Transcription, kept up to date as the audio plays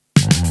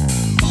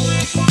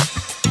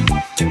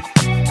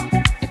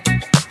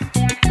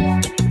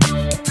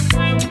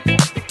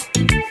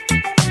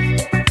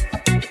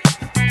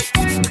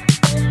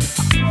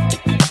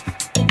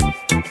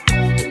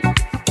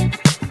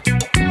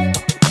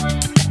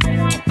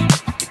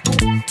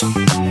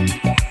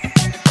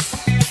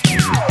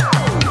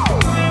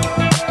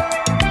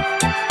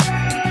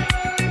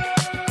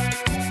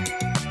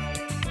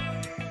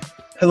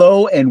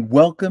Hello and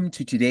welcome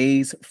to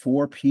today's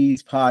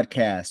 4Ps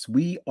podcast.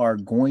 We are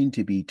going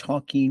to be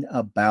talking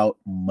about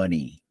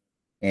money,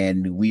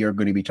 and we are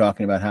going to be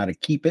talking about how to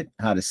keep it,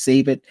 how to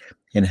save it,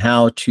 and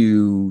how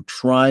to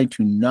try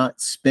to not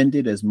spend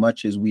it as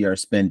much as we are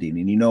spending.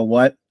 And you know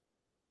what?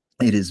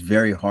 It is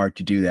very hard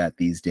to do that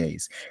these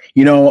days.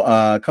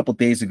 A couple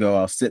days ago,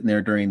 I was sitting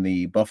there during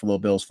the Buffalo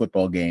Bills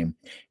football game,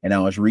 and I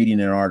was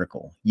reading an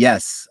article.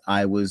 Yes,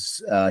 I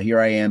was. Here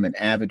I am, an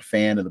avid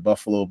fan of the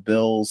Buffalo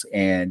Bills,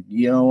 and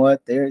you know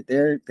what?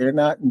 They're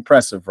not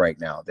impressive right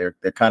now. They're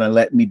kind of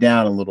letting me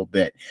down a little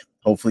bit.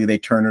 Hopefully, they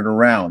turn it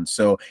around.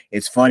 So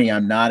it's funny.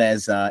 I'm not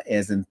as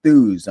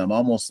enthused. I'm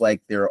almost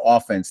like their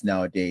offense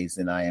nowadays,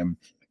 and I am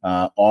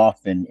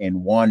off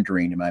and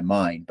wandering in my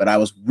mind. But I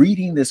was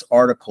reading this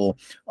article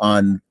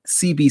on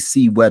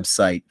CBC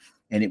website,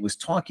 and it was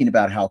talking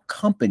about how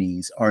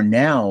companies are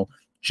now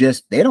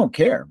they don't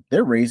care.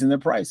 They're raising their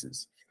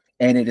prices.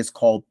 And it is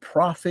called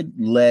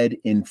profit-led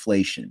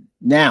inflation.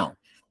 Now,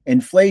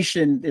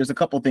 inflation, there's a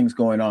couple things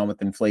going on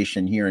with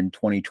inflation here in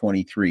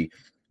 2023.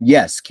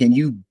 Yes, can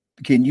you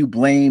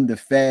blame the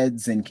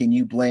feds and can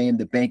you blame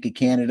the Bank of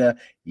Canada?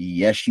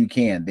 Yes, you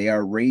can. They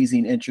are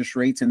raising interest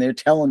rates, and they're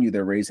telling you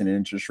they're raising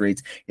interest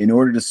rates in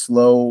order to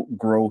slow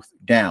growth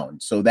down.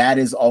 So that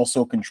is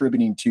also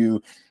contributing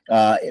to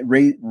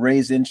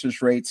raise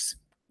interest rates.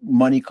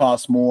 Money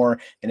costs more,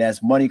 and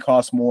as money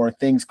costs more,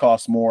 things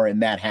cost more,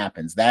 and that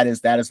happens. That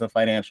is the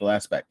financial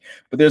aspect.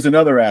 But there's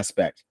another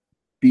aspect.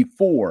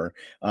 Before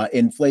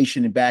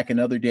inflation and back in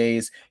other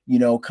days,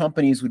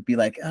 companies would be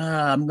like,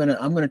 I'm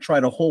gonna try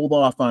to hold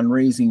off on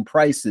raising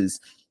prices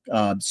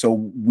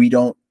so we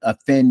don't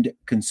offend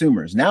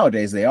consumers.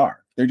 Nowadays, they're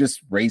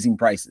just raising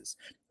prices.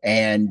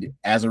 And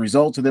as a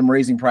result of them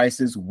raising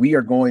prices, we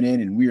are going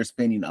in and we are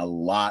spending a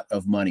lot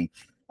of money.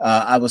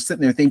 I was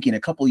sitting there thinking a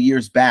couple of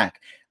years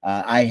back,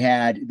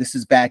 this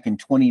is back in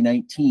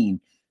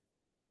 2019,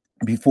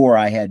 before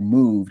I had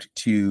moved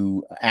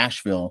to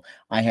Asheville,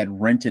 I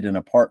had rented an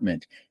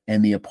apartment,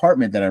 and the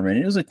apartment that I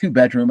rented, it was a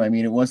 2-bedroom. I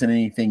mean, it wasn't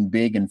anything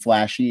big and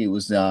flashy. It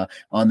was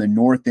on the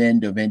north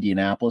end of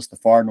Indianapolis, the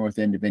far north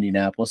end of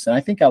Indianapolis. And I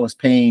think I was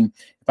paying,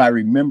 if I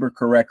remember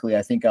correctly,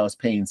 I think I was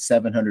paying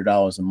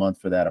 $700 a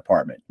month for that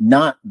apartment.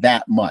 Not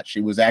that much.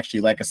 It was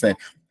actually, like I said,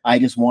 I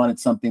just wanted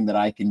something that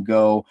I can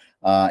go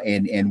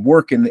and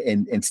work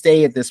and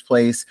stay at this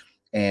place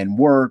and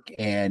work,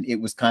 and it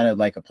was kind of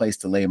like a place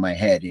to lay my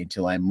head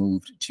until I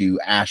moved to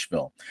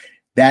Asheville.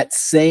 That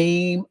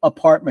same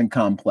apartment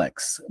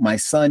complex, my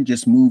son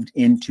just moved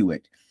into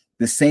it.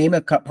 The same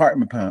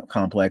apartment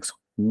complex,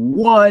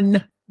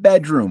 1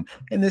 bedroom,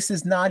 and this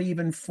is not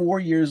even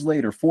 4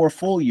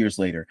 full years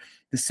later.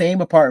 The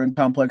same apartment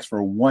complex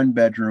for 1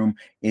 bedroom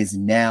is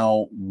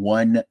now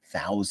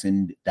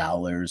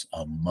 $1,000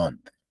 a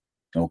month.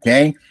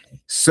 Okay,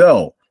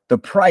 so the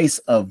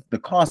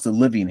cost of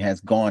living has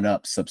gone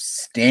up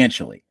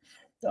substantially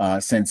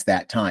since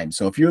that time.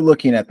 So if you're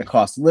looking at the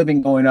cost of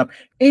living going up,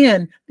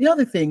 and the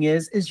other thing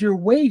is your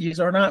wages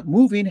are not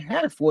moving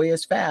halfway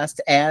as fast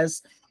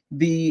as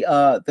the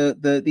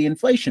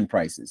inflation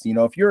prices.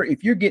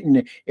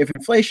 If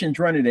inflation's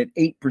running at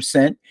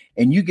 8%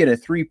 and you get a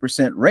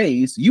 3%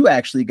 raise, you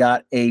actually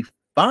got a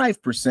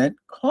 5%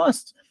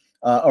 cost.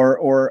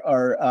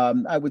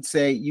 I would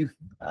say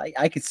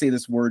I could say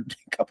this word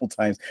a couple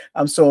times.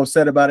 I'm so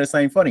upset about it, it's not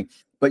even funny.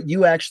 But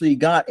you actually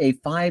got a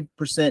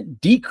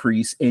 5%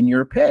 decrease in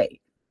your pay.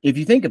 If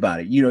you think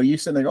about it, you're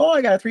sitting there,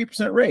 I got a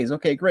 3% raise.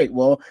 Okay, great.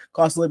 Well,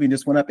 cost of living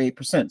just went up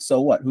 8%.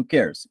 So what? Who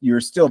cares? You're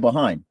still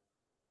behind.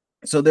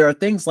 So there are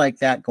things like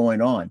that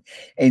going on.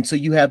 And so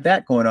you have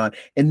that going on.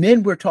 And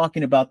then we're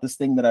talking about this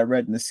thing that I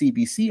read in the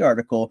CBC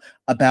article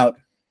about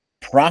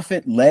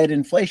profit-led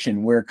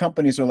inflation, where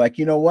companies are like,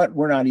 you know what,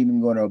 we're not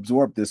even going to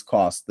absorb this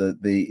cost,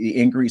 the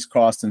increased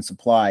cost in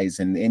supplies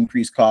and the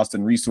increased cost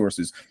in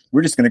resources.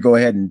 We're just going to go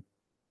ahead and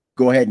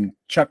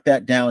chuck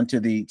that down to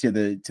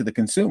the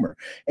consumer.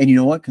 And you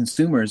know what,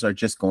 consumers are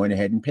just going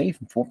ahead and paying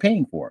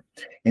for it.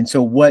 And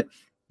so what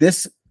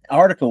this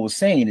article was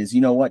saying is,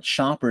 you know what,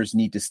 shoppers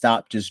need to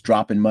stop just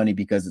dropping money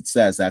because it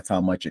says that's how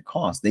much it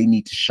costs. They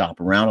need to shop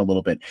around a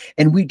little bit,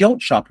 and we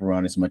don't shop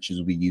around as much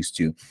as we used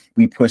to.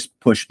 We push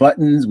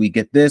buttons, we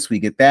get this, we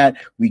get that,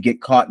 we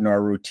get caught in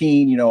our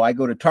routine. I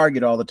go to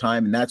Target all the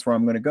time, and that's where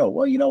I'm going to go.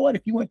 Well, you know what,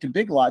 if you went to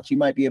Big Lots, you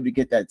might be able to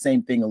get that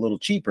same thing a little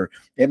cheaper.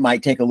 It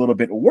might take a little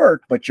bit of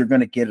work, but you're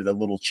going to get it a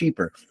little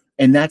cheaper.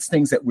 And that's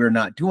things that we're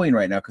not doing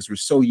right now because we're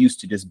so used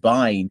to just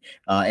buying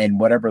and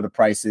whatever the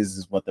price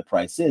is what the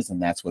price is.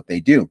 And that's what they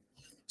do.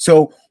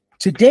 So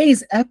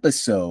today's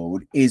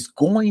episode is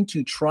going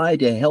to try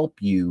to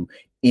help you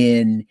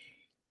in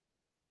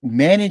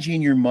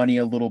managing your money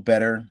a little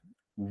better,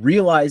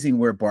 realizing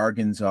where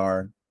bargains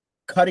are,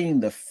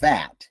 cutting the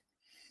fat,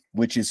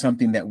 which is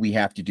something that we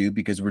have to do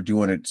because we're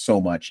doing it so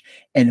much,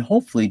 and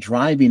hopefully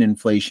driving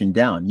inflation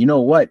down. You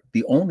know what?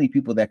 The only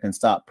people that can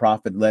stop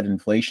profit-led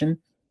inflation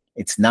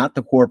It's not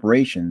the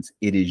corporations.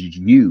 It is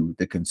you,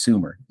 the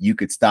consumer. You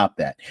could stop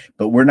that.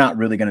 But we're not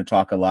really going to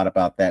talk a lot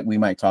about that. We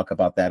might talk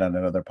about that on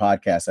another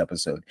podcast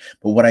episode.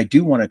 But what I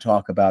do want to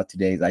talk about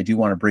today is I do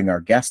want to bring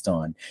our guest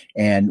on.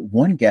 And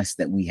one guest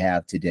that we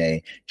have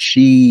today,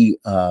 she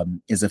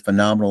is a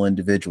phenomenal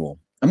individual.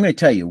 I'm going to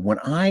tell you, when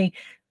I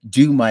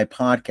do my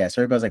podcast,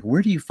 everybody's like,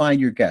 where do you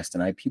find your guest?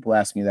 And people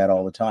ask me that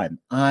all the time.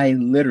 I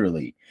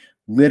literally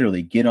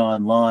get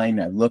online.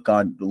 I look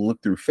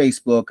through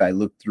Facebook. I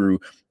look through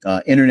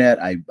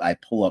internet. I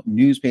pull up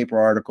newspaper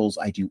articles.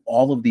 I do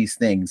all of these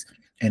things,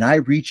 and I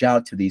reach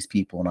out to these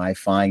people and I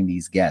find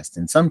these guests.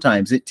 And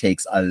sometimes it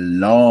takes a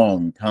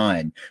long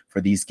time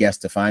for these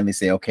guests to finally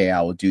say, okay,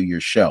 I will do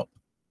your show.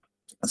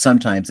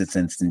 Sometimes it's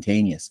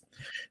instantaneous.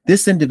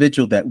 This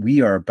individual that we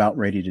are about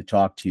ready to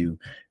talk to,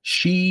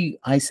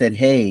 I said,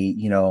 hey,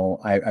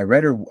 I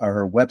read her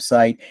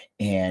website,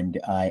 and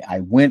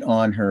I went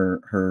on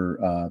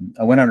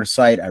I went on her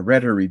site. I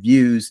read her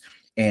reviews,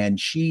 and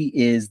she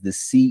is the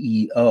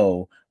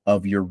CEO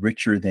of You're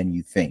Richer Than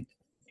You Think.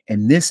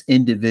 And this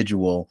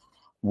individual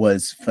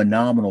was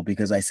phenomenal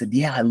because I said,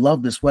 yeah, I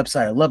love this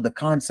website. I love the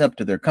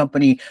concept of their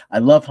company. I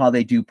love how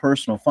they do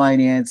personal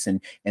finance,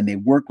 and they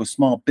work with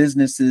small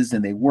businesses,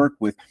 and they work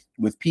with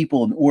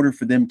people in order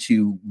for them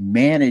to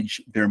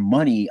manage their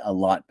money a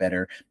lot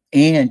better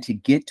and to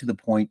get to the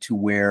point to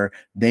where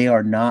they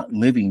are not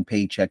living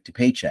paycheck to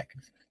paycheck.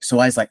 So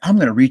I was like, I'm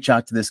going to reach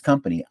out to this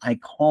company. I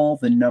call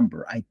the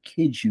number. I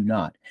kid you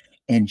not.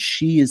 And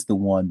she is the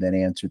one that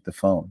answered the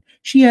phone.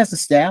 She has a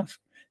staff.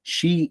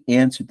 She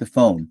answered the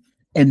phone.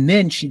 And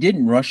then she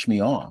didn't rush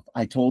me off.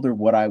 I told her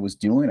what I was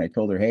doing. I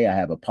told her, hey, I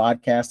have a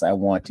podcast. I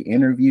want to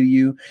interview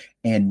you.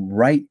 And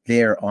right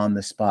there on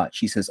the spot,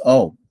 she says,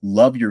 oh,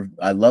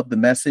 I love the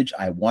message.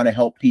 I want to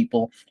help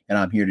people, and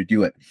I'm here to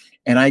do it.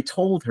 And I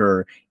told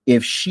her,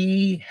 if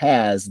she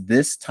has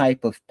this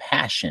type of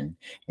passion,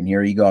 and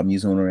here you go, I'm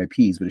using one of my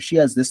P's, but if she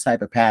has this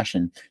type of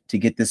passion to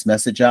get this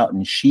message out,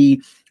 and she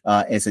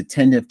is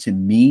attentive to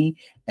me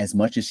as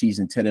much as she's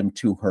attentive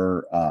to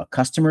her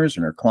customers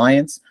and her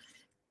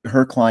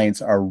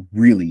clients are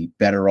really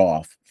better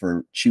off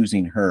for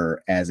choosing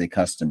her as a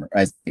customer,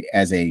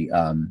 as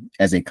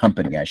a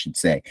company, I should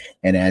say,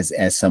 and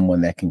as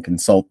someone that can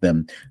consult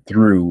them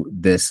through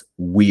this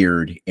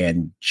weird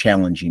and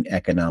challenging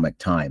economic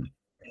time.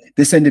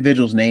 This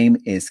individual's name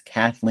is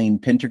Kathleen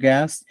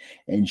Pendergast,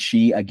 and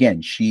she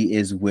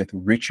is with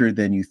Richer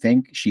Than You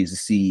Think. She's a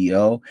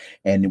CEO.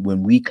 And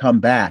when we come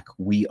back,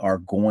 we are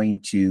going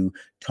to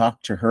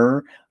talk to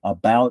her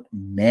about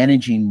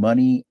managing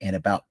money and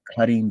about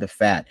cutting the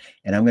fat.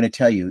 And I'm going to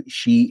tell you,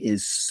 she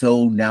is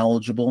so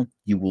knowledgeable.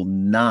 This will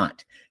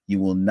not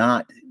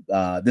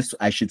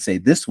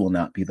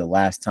be the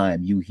last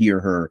time you hear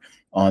her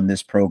on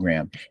this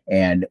program.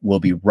 And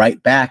we'll be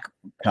right back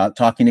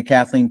talking to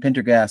Kathleen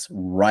Pendergast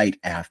right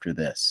after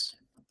this.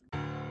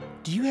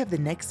 Do you have the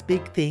next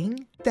big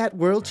thing? That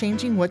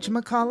world-changing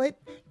whatchamacallit?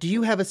 Do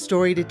you have a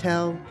story to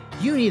tell?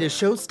 You need a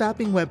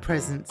show-stopping web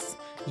presence.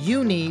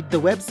 You need the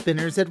web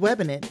spinners at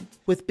Webinit.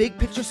 With big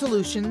picture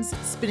solutions,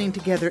 spinning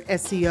together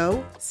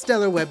SEO,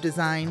 stellar web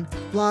design,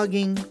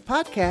 blogging,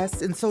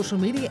 podcasts, and social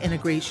media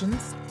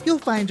integrations, you'll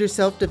find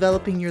yourself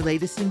developing your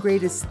latest and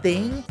greatest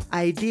thing,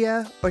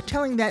 idea, or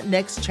telling that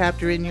next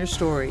chapter in your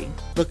story.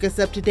 Look us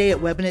up today at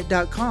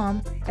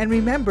Webinit.com, and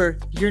remember,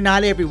 you're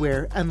not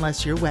everywhere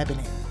unless you're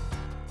Webinit.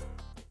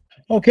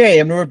 Okay,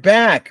 and we're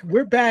back.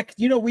 We've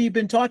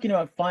been talking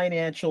about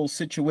financial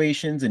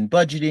situations and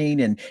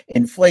budgeting and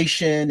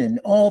inflation and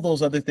all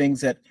those other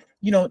things that,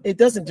 it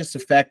doesn't just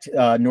affect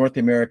North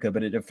America,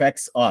 but it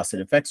affects us.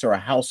 It affects our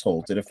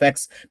households.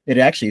 It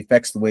actually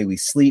affects the way we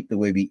sleep, the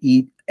way we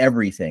eat,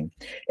 everything.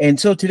 And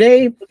so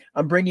today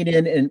I'm bringing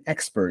in an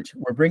expert.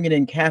 We're bringing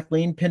in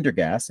Kathleen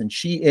Pendergast, and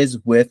she is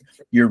with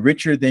You're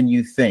Richer Than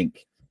You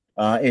Think.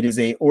 It is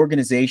an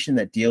organization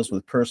that deals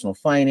with personal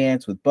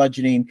finance, with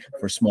budgeting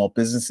for small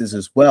businesses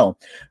as well.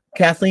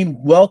 Kathleen,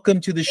 welcome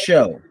to the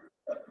show.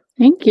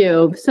 Thank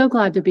you. So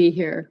glad to be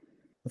here.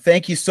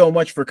 Thank you so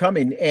much for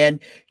coming. And,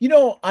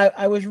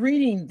 I was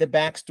reading the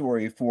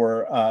backstory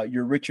for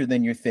You're Richer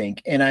Than You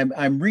Think, and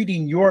I'm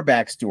reading your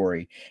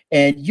backstory.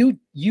 And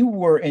you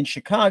were in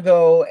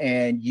Chicago,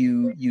 and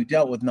you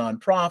dealt with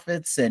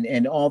nonprofits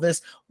and all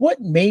this.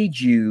 What made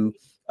you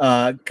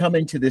come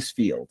into this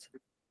field?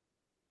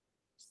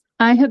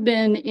 I have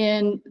been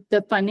in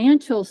the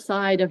financial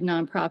side of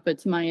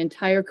nonprofits my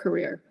entire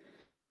career.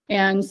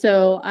 And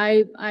so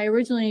I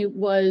originally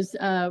was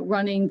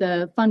running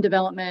the fund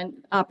development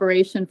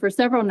operation for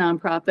several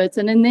nonprofits.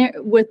 And in there,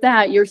 with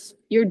that,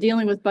 you're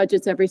dealing with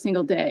budgets every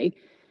single day.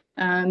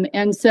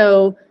 And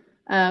so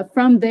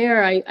from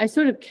there, I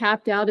sort of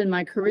capped out in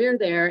my career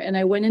there, and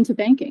I went into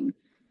banking.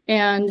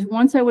 And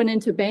once I went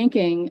into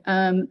banking,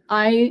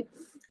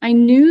 I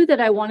knew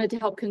that I wanted to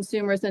help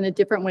consumers in a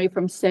different way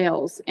from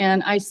sales.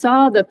 And I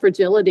saw the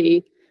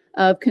fragility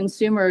of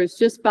consumers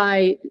just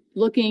by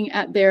looking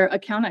at their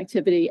account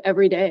activity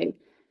every day.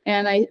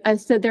 And I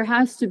said, there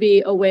has to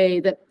be a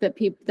way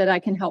that I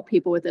can help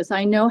people with this.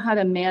 I know how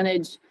to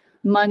manage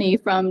money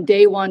from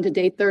day 1 to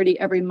day 30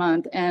 every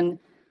month. And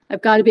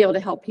I've got to be able to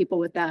help people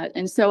with that.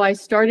 And so I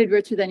started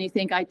Richer Than You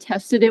Think. I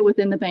tested it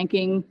within the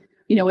banking,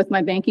 with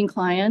my banking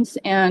clients.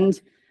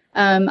 And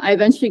I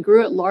eventually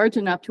grew it large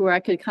enough to where I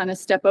could kind of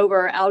step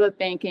over out of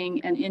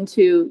banking and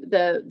into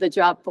the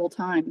job full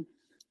time.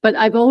 But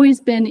I've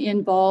always been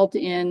involved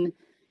in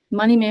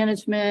money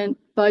management,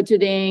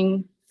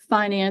 budgeting,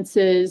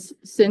 finances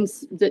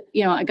since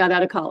I got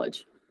out of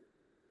college.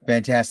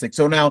 Fantastic.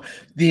 So now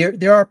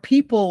there are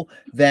people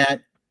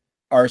that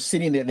are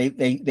sitting there,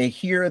 they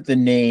hear the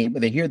name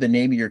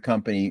of your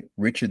company,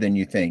 Richer Than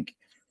You Think.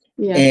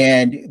 Yeah.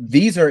 And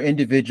these are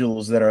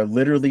individuals that are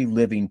literally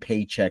living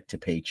paycheck to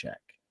paycheck.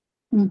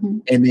 Mm-hmm.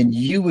 And then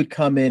you would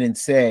come in and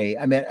say,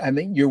 I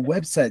mean, your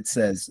website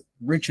says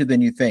Richer Than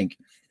You Think.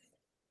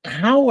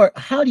 How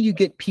do you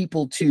get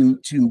people to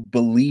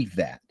believe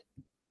that?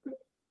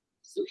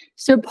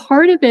 So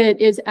part of it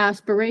is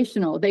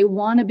aspirational. They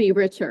want to be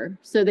richer.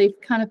 So they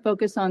kind of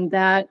focus on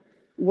that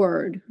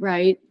word,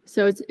 right?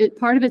 So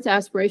part of it's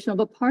aspirational,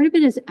 but part of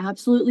it is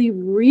absolutely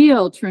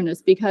real,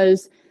 Trunis,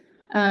 because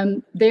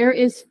there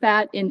is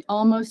fat in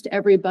almost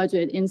every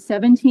budget. In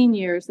 17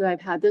 years that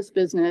I've had this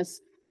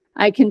business,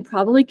 I can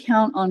probably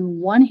count on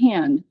one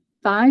hand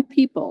 5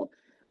 people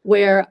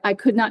where I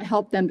could not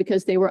help them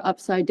because they were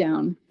upside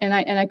down and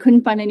I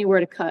couldn't find anywhere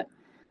to cut.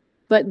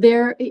 But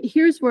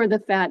here's where the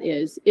fat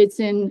is. It's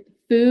in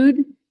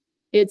food,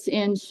 it's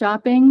in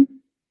shopping,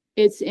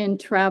 it's in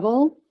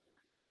travel.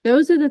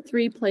 Those are the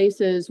 3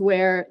 places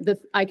where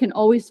I can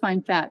always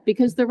find fat,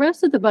 because the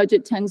rest of the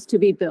budget tends to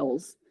be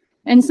bills.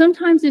 And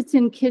sometimes it's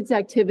in kids'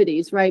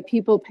 activities, right?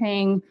 People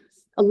paying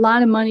a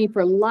lot of money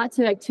for lots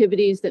of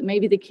activities that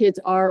maybe the kids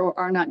are or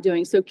are not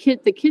doing. So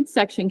the kids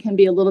section can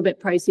be a little bit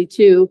pricey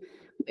too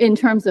in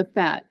terms of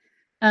fat.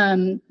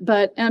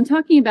 But I'm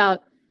talking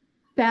about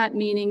fat,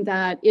 meaning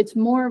that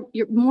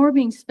you're more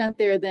being spent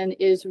there than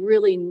is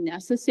really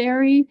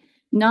necessary.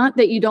 Not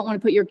that you don't want to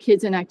put your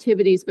kids in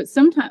activities, but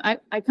sometimes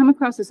I come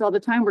across this all the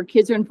time where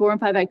kids are in 4 and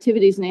 5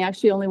 activities and they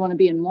actually only want to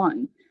be in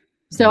one.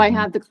 So I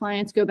have the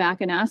clients go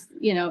back and ask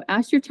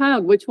your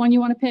child which one you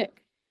want to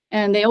pick.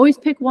 And they always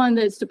pick one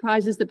that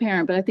surprises the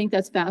parent, but I think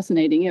that's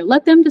fascinating.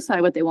 Let them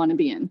decide what they want to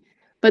be in.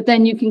 But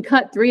then you can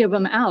cut 3 of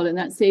them out and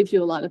that saves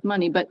you a lot of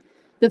money. But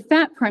the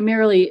fat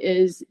primarily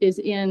is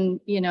in,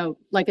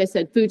 like I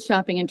said, food,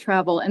 shopping, and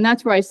travel. And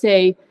that's where I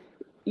say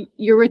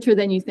you're richer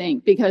than you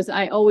think, because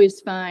I always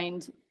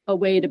find a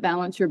way to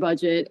balance your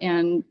budget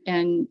and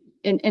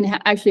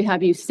actually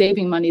have you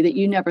saving money that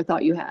you never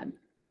thought you had.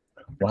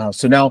 Wow.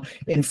 So now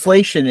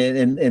inflation,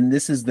 and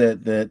this is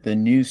the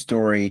news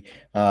story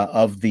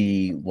of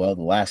the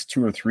last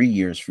 2 or 3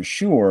 years for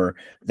sure,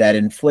 that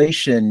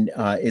inflation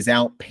is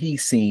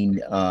outpacing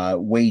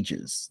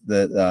wages,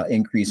 the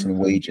increase in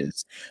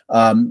wages.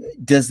 How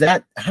does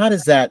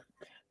that,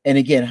 and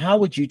again, how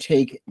would you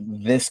take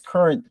this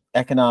current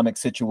economic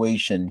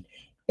situation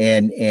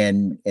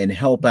and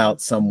help out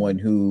someone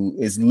who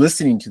is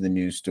listening to the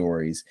news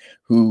stories,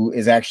 who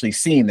is actually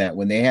seeing that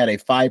when they had a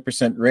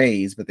 5%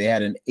 raise, but they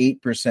had an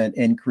 8%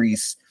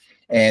 increase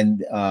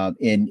and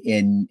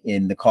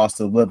in the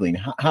cost of living?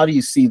 How do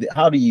you see that?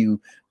 How do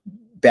you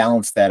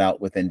balance that out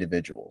with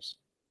individuals?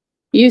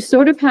 You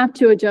sort of have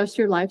to adjust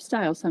your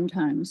lifestyle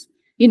sometimes.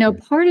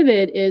 Part of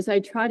it is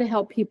I try to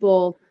help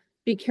people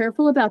be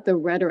careful about the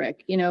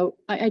rhetoric.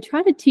 I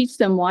try to teach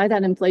them why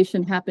that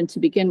inflation happened to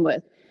begin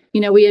with.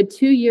 We had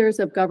 2 years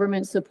of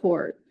government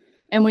support.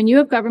 And when you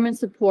have government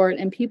support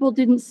and people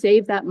didn't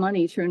save that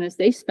money, Trunis,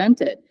 they spent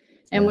it.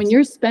 And when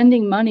you're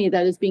spending money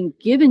that is being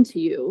given to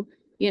you,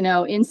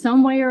 in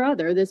some way or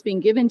other that's being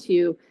given to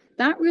you,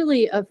 that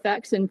really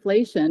affects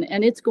inflation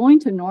and it's going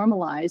to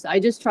normalize. I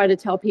just try to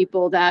tell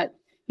people that,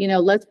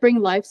 let's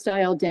bring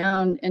lifestyle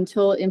down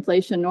until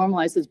inflation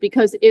normalizes,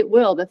 because it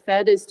will. The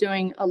Fed is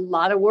doing a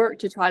lot of work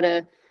to try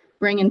to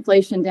bring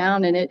inflation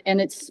down, and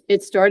it's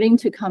starting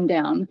to come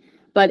down.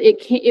 But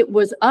it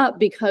was up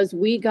because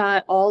we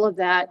got all of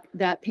that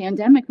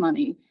pandemic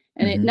money,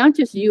 and it not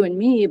just you and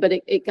me, but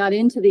it got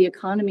into the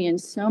economy in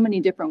so many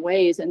different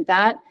ways. And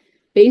that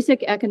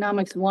basic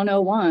economics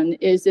 101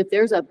 is, if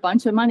there's a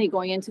bunch of money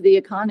going into the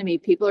economy,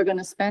 people are going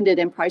to spend it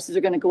and prices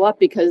are going to go up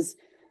because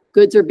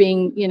goods are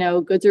being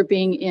they're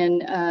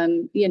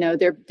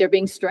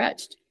being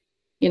stretched.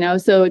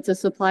 So it's a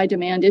supply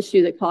demand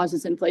issue that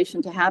causes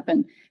inflation to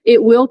happen.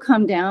 It will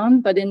come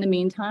down, but in the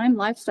meantime,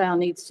 lifestyle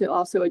needs to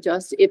also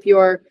adjust if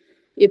your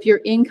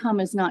income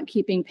is not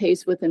keeping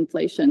pace with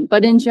inflation.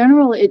 But in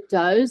general, it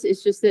does.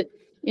 It's just that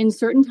in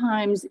certain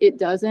times it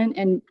doesn't,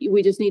 and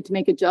we just need to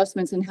make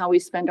adjustments in how we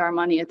spend our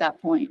money at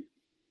that point.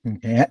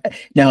 Okay.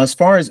 Now, as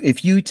far as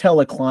if you tell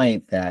a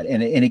client that,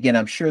 and again,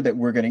 I'm sure that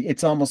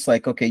it's almost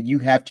like, okay, you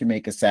have to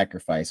make a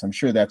sacrifice. I'm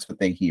sure that's what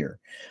they hear.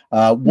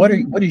 What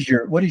is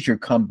your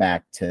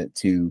comeback to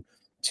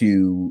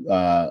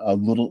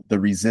the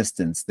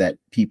resistance that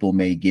people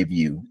may give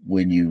you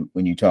when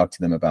you talk to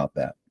them about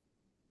that?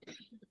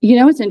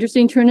 It's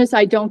interesting, Trunis,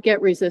 I don't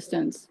get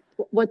resistance.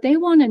 What they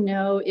want to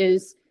know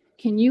is,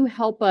 can you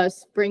help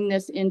us bring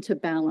this into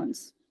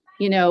balance?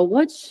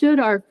 What should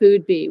our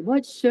food be?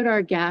 What should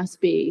our gas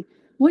be?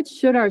 What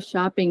should our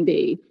shopping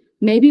be?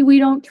 Maybe we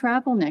don't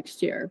travel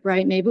next year,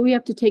 right? Maybe we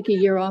have to take a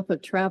year off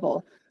of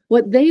travel.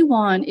 What they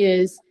want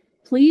is,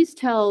 please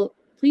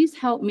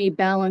help me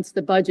balance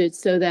the budget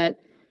so that,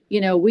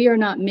 we are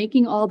not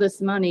making all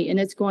this money and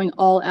it's going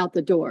all out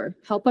the door.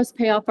 Help us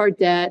pay off our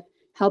debt,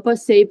 help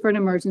us save for an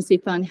emergency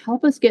fund,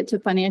 help us get to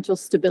financial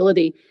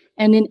stability.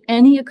 And in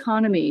any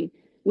economy,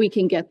 we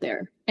can get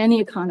there, any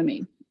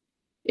economy.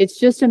 It's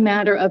just a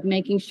matter of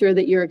making sure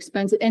that your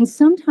expenses, and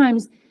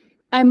sometimes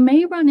I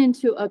may run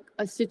into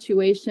a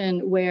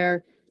situation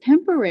where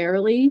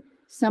temporarily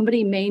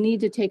somebody may need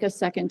to take a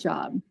second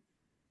job.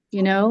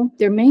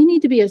 There may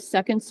need to be a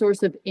second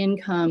source of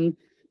income,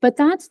 but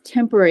that's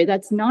temporary.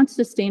 That's not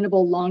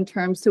sustainable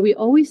long-term. So we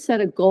always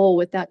set a goal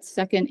with that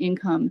second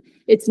income.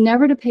 It's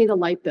never to pay the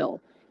light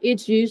bill.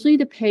 It's usually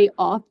to pay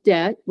off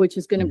debt, which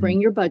is going to bring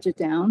your budget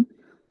down,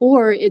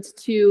 or it's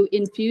to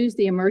infuse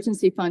the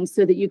emergency fund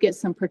so that you get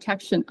some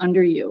protection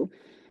under you.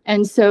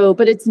 And so,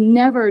 but it's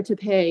never to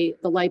pay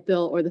the light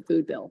bill or the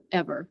food bill,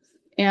 ever.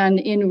 And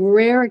in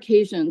rare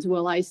occasions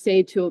will I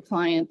say to a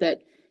client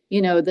that,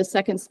 the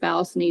second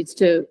spouse needs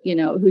to,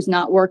 who's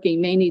not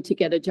working, may need to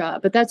get a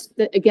job. But that's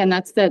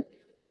that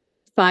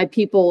 5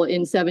 people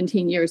in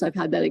 17 years I've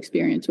had that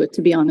experience with,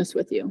 to be honest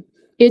with you.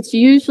 It's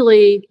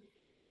usually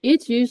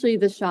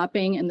the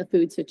shopping and the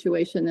food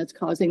situation that's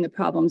causing the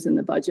problems in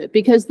the budget,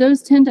 because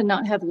those tend to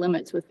not have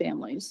limits with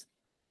families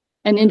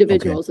and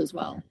individuals as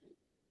well.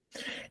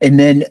 And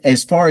then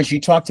as far as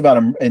you talked about,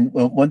 and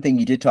one thing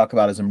you did talk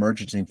about is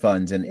emergency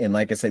funds. And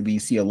like I said, we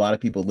see a lot of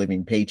people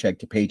living paycheck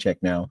to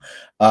paycheck now.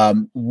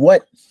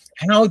 What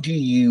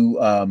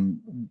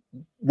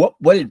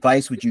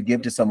advice would you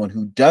give to someone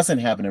who doesn't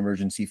have an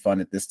emergency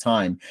fund at this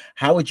time?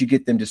 How would you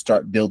get them to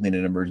start building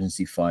an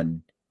emergency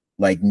fund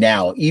like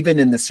now,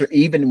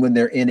 even when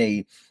they're in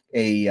a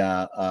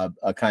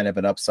kind of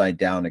an upside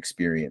down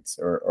experience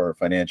or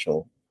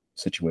financial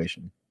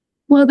situation?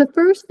 Well, the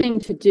first thing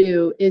to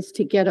do is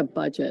to get a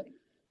budget.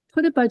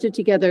 Put a budget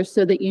together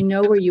so that you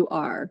know where you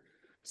are.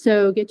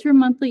 So get your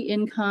monthly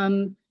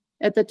income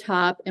at the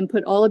top and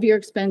put all of your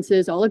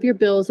expenses, all of your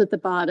bills at the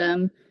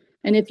bottom.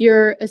 And if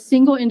you're a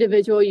single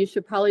individual, you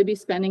should probably be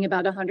spending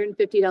about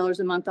 $150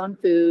 a month on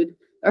food,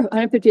 or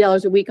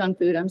 $150 a week on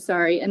food, I'm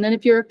sorry. And then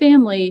if you're a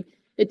family,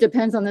 it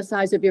depends on the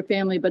size of your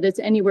family, but it's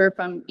anywhere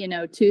from,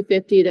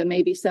 $250 to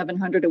maybe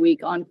 $700 a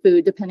week on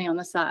food, depending on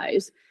the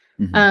size.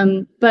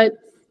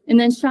 And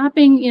then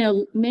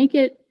shopping, make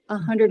it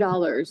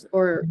 $100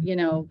 or,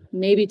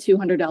 maybe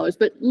 $200,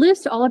 but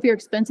list all of your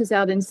expenses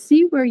out and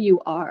see where you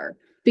are,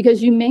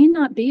 because you may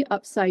not be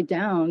upside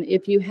down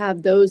if you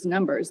have those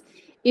numbers.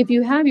 If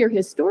you have your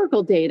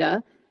historical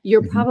data,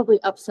 you're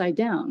probably upside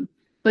down.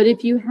 But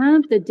if you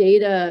have the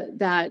data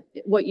that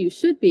what you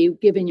should be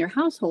given your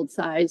household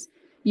size,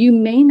 you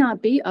may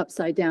not be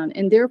upside down.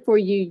 And therefore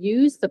you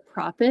use the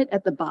profit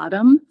at the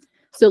bottom.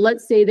 So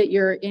let's say that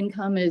your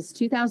income is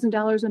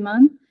 $2,000 a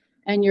month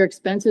and your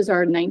expenses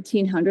are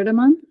 $1,900 a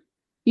month.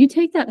 You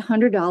take that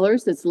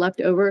 $100 that's left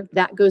over,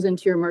 that goes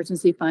into your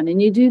emergency fund,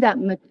 and you do that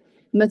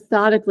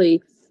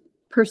methodically.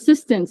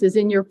 Persistence is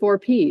in your 4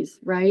 Ps,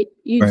 right?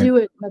 You do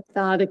it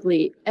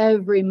methodically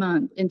every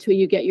month until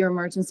you get your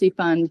emergency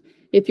fund.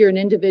 If you're an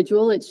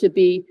individual, it should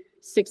be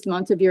 6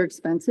 months of your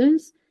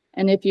expenses.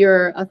 And if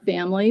you're a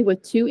family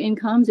with 2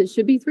 incomes, it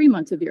should be 3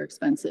 months of your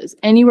expenses.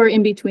 Anywhere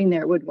in between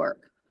there would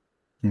work.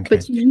 Okay.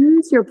 But you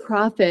use your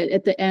profit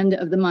at the end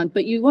of the month,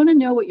 but you want to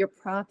know what your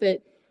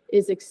profit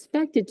is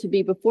expected to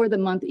be before the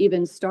month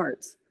even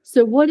starts.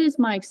 So what is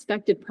my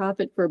expected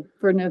profit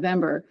for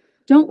November?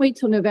 Don't wait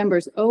till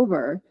November's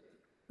over.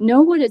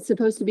 Know what it's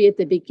supposed to be at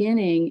the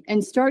beginning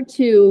and start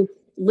to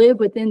live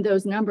within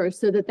those numbers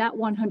so that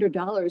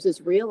 $100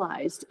 is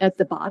realized at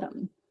the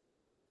bottom.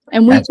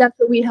 And that's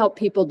what we help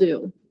people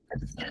do.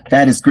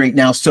 That is great.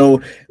 Now,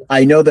 so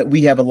I know that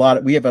we have an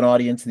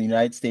audience in the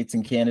United States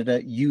and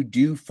Canada. You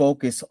do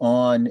focus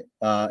on,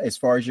 as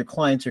far as your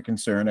clients are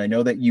concerned, I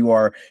know that you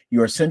are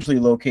essentially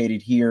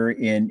located here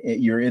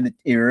you're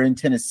in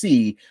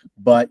Tennessee,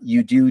 but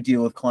you do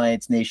deal with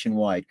clients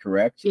nationwide,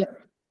 correct? Yeah,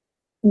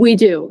 we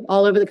do,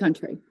 all over the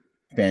country.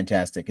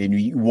 Fantastic. And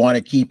you want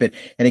to keep it.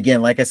 And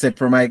again, like I said,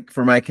 for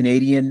my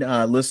Canadian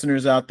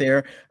listeners out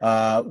there,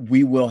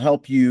 we will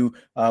help you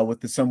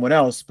with someone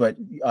else, but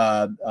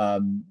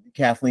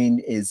Kathleen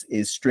is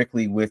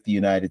strictly with the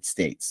United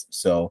States.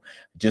 So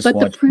but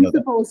the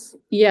principles,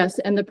 yes,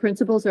 and the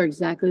principles are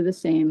exactly the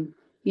same.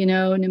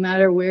 No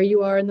matter where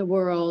you are in the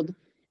world,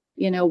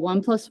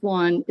 1 +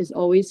 1 is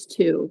always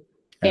 2.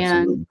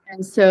 Absolutely.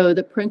 And so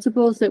the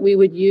principles that we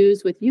would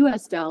use with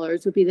US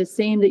dollars would be the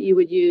same that you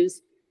would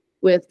use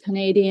with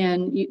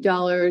Canadian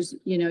dollars,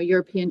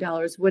 European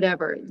dollars,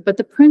 whatever. But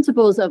the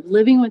principles of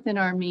living within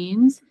our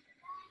means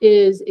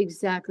is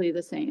exactly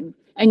the same.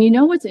 And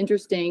what's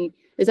interesting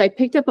is I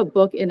picked up a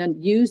book in a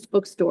used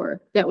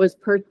bookstore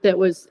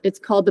it's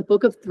called The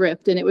Book of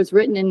Thrift, and it was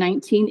written in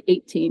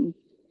 1918.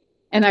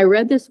 And I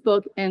read this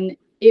book and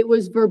it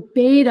was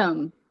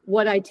verbatim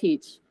what I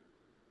teach.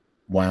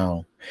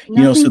 Wow.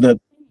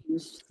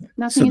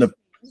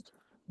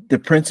 the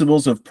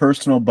principles of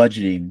personal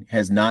budgeting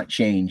has not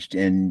changed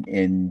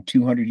in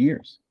 200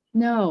 years.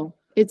 No,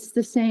 it's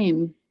the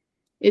same.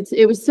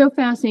 It was so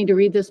fascinating to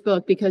read this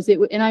book because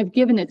and I've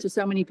given it to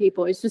so many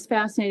people. It's just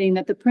fascinating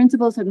that the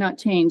principles have not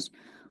changed.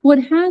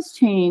 What has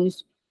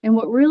changed and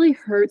what really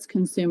hurts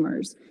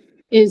consumers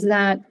is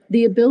that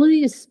the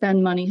ability to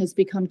spend money has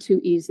become too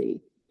easy.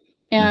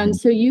 And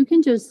so you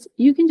can just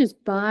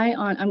buy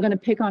on, I'm going to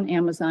pick on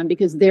Amazon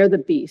because they're the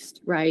beast,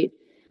 right?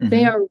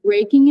 They are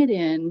raking it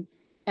in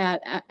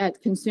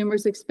at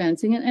consumers'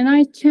 expense. And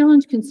I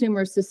challenge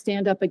consumers to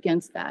stand up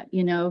against that,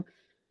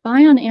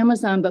 buy on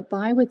Amazon, but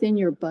buy within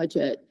your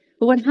budget.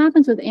 But what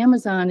happens with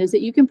Amazon is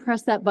that you can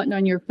press that button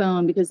on your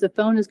phone because the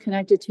phone is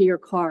connected to your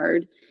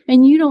card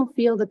and you don't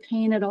feel the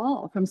pain at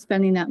all from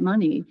spending that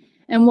money.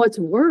 And what's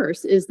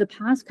worse is the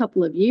past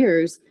couple of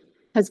years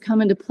has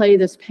come into play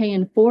this pay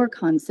in 4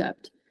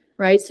 concept,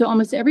 right? So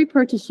almost every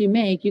purchase you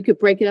make, you could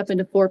break it up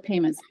into 4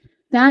 payments.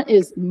 That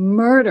is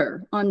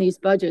murder on these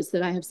budgets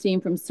that I have seen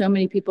from so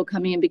many people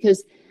coming in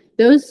because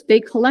they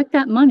collect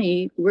that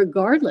money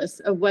regardless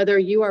of whether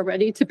you are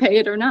ready to pay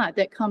it or not.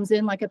 That comes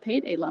in like a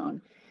payday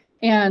loan.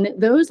 And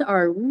those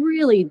are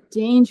really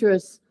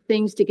dangerous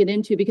things to get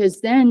into because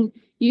then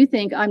you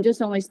think I'm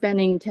just only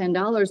spending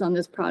 $10 on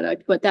this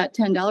product, but that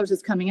 $10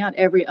 is coming out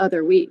every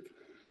other week.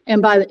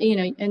 And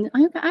and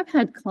I've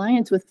had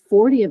clients with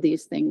 40 of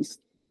these things.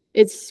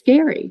 It's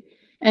scary.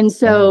 And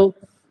so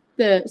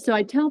so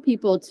I tell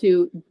people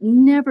to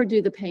never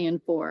do the pay in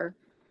 4.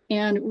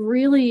 And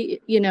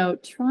really,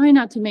 try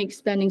not to make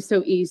spending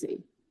so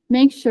easy.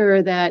 Make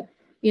sure that,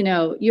 you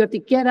have to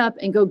get up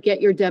and go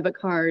get your debit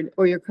card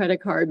or your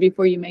credit card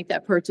before you make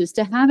that purchase.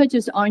 To have it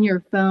just on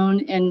your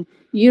phone and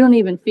you don't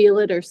even feel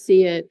it or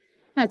see it,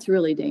 that's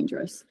really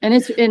dangerous. And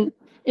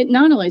it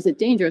not only is it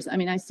dangerous, I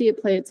mean, I see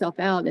it play itself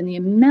out in the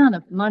amount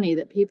of money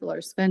that people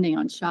are spending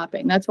on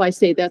shopping. That's why I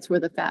say that's where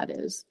the fat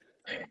is.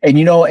 And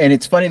and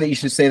it's funny that you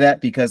should say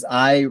that because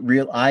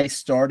I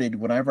started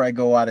whenever I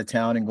go out of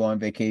town and go on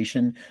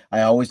vacation,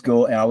 I always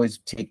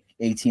take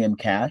ATM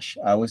cash.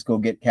 I always go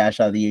get cash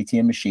out of the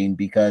ATM machine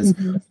because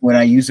when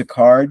I use a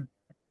card,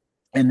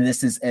 and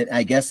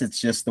I guess it's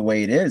just the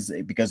way it is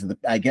because of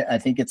I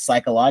think it's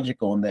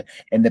psychological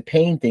and the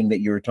pain thing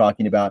that you were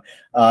talking about.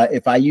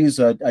 If I use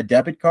a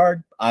debit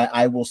card,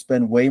 I will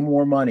spend way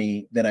more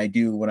money than I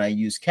do when I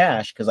use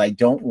cash because I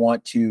don't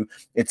want to.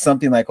 It's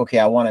something like, okay,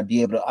 I want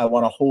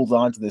to hold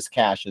on to this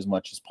cash as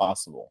much as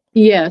possible.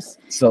 Yes.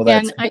 So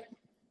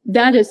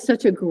that is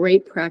such a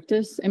great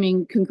practice. I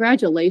mean,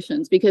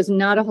 congratulations, because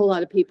not a whole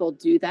lot of people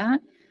do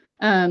that.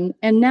 And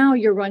now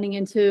you're running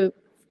into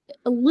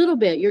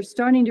you're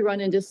starting to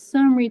run into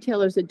some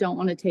retailers that don't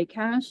want to take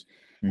cash.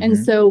 And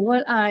so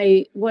what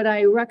I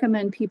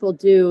recommend people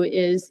do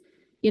is,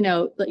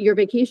 your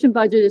vacation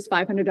budget is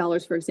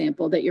 $500, for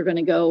example, that you're going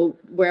to go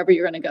wherever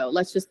you're going to go.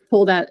 Let's just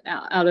pull that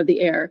out of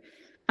the air.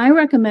 I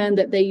recommend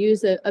that they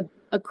use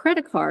a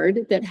credit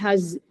card that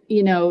has,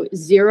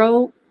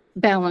 0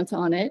 balance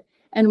on it.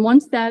 And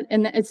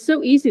and it's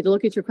so easy to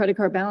look at your credit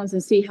card balance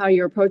and see how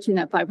you're approaching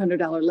that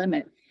 $500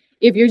 limit.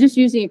 If you're just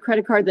using a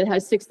credit card that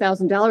has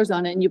 $6,000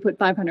 on it and you put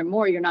 500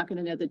 more, you're not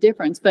going to know the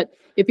difference. But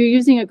if you're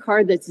using a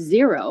card that's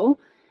 0,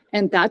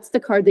 and that's the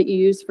card that you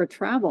use for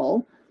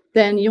travel,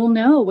 then you'll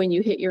know when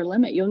you hit your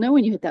limit. You'll know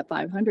when you hit that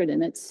 500.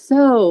 And it's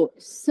so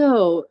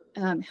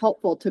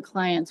helpful to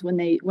clients when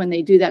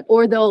they do that.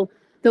 Or they'll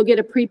get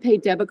a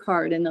prepaid debit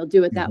card and they'll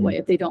do it that way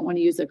if they don't want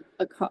to use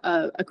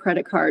a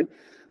credit card.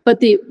 But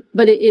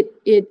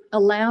it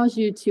allows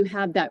you to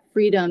have that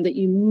freedom that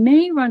you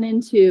may run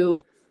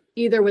into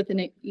either with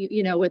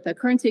with a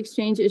currency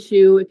exchange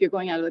issue if you're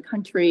going out of the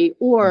country,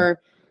 or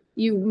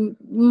you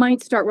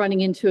might start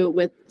running into it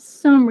with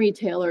some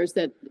retailers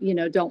that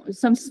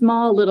some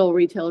small little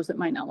retailers that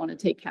might not want to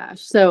take cash.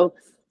 So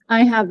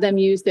I have them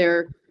use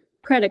their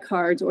credit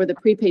cards or the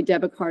prepaid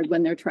debit card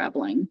when they're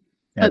traveling.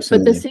 But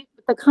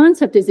the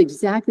concept is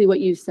exactly what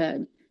you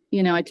said.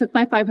 I took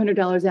my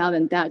 $500 out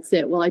and that's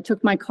it. Well, I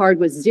took my card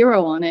with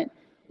 0 on it.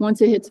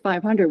 Once it hits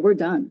 500, we're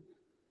done.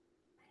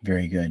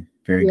 Very good.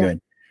 Very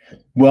good.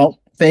 Well,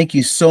 thank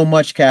you so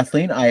much,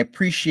 Kathleen. I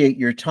appreciate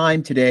your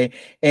time today.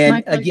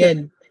 And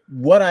again,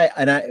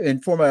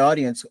 for my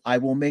audience, I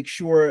will make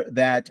sure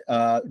that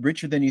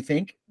Richer Than You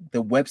Think,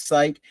 the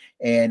website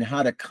and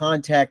how to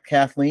contact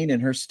Kathleen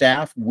and her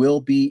staff will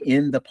be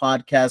in the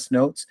podcast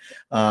notes.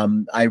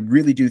 I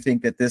really do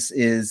think that this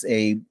is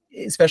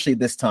especially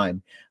this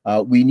time,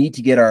 we need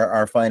to get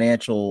our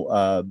financial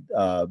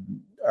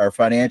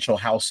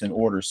house in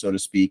order, so to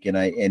speak.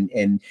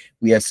 And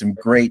we have some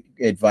great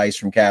advice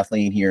from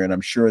Kathleen here. And I'm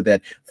sure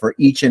that for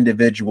each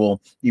individual,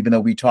 even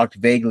though we talked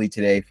vaguely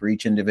today, for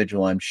each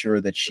individual, I'm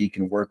sure that she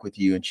can work with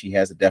you and she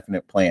has a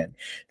definite plan.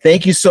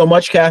 Thank you so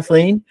much,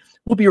 Kathleen.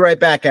 We'll be right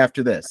back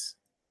after this.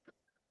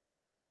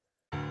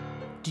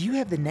 Do you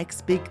have the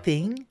next big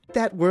thing?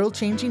 That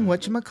world-changing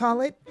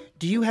whatchamacallit?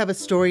 Do you have a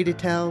story to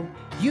tell?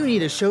 You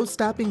need a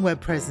show-stopping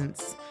web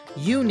presence.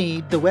 You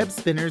need the web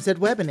spinners at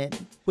Webinit.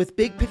 With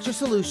Big Picture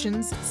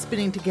Solutions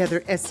spinning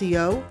together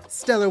SEO,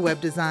 stellar web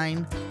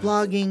design,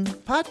 blogging,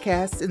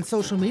 podcasts, and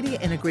social media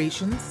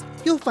integrations,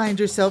 you'll find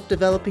yourself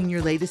developing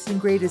your latest and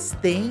greatest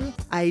thing,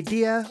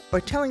 idea, or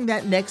telling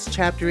that next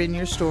chapter in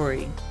your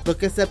story.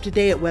 Look us up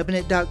today at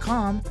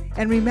Webinit.com,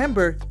 and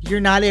remember, you're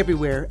not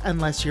everywhere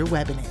unless you're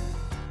Webinit.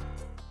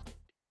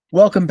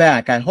 Welcome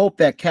back. I hope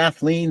that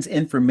Kathleen's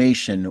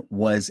information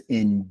was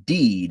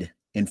indeed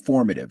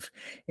informative,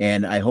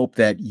 and I hope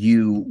that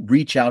you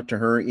reach out to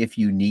her if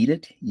you need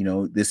it. You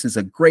know, this is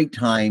a great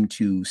time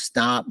to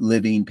stop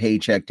living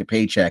paycheck to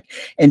paycheck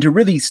and to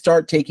really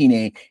start taking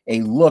a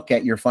look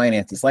at your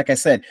finances. Like I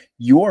said,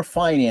 your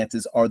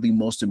finances are the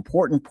most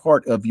important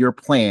part of your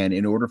plan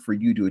in order for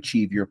you to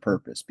achieve your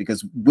purpose,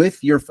 because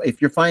if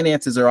your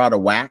finances are out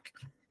of whack,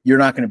 you're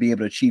not going to be able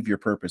to achieve your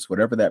purpose,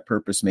 whatever that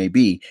purpose may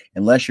be,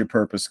 unless your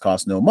purpose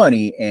costs no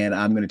money. And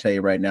I'm going to tell you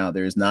right now,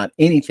 there's not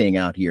anything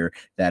out here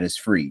that is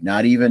free.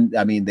 Not even,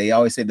 I mean, they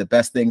always say the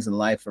best things in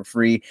life are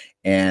free,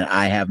 and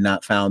I have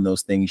not found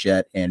those things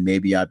yet. And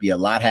maybe I'd be a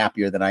lot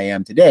happier than I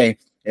am today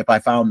if I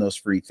found those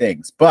free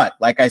things. But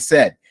like I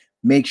said,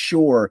 make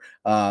sure,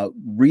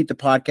 read the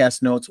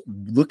podcast notes,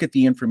 look at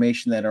the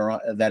information that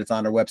is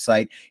on our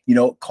website,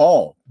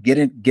 call, get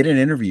an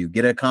interview,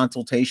 get a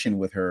consultation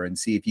with her and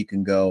see if you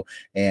can go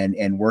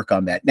and work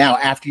on that. Now,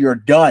 after you're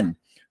done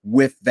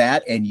with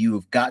that and you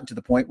have gotten to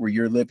the point where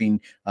you're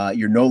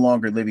no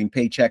longer living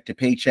paycheck to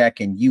paycheck,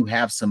 and you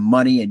have some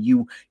money and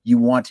you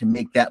want to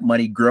make that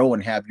money grow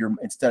and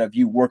instead of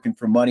you working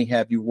for money,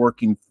 have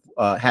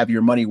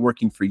your money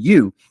working for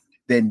you,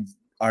 then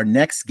our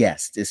next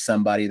guest is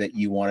somebody that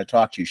you want to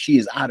talk to. She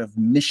is out of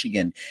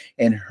Michigan,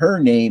 and her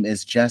name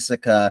is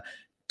Jessica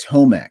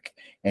Tomac,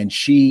 and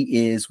she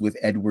is with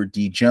Edward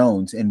D.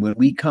 Jones. And when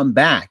we come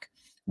back,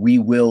 we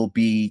will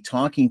be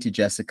talking to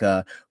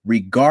Jessica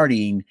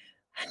regarding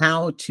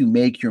how to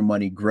make your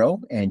money grow.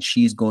 And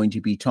she's going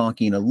to be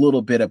talking a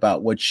little bit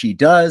about what she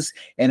does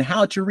and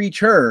how to reach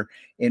her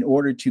in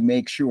order to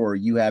make sure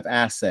you have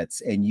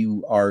assets and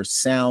you are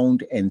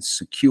sound and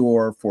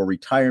secure for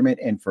retirement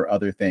and for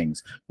other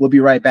things. We'll be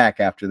right back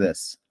after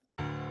this.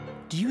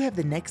 Do you have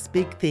the next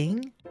big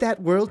thing?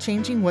 That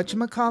world-changing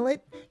whatchamacallit?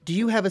 Do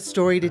you have a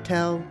story to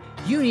tell?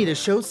 You need a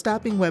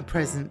show-stopping web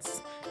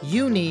presence.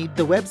 You need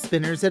the web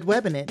spinners at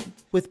Webinit.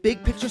 With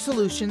Big Picture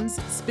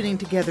Solutions spinning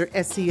together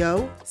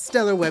SEO,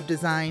 stellar web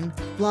design,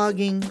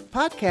 blogging,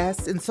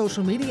 podcasts, and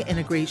social media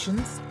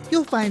integrations,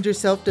 you'll find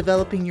yourself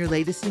developing your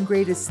latest and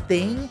greatest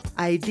thing,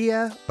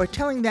 idea, or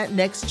telling that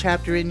next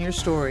chapter in your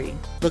story.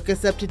 Look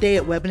us up today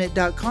at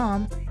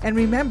Webinit.com, and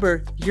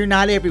remember, you're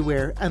not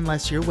everywhere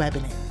unless you're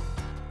Webinit.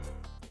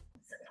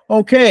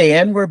 Okay,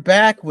 and we're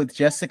back with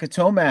Jessica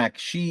Tomac.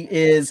 She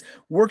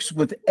works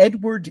with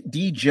Edward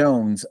D.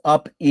 Jones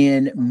up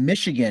in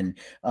Michigan,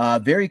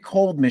 very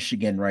cold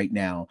Michigan right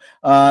now.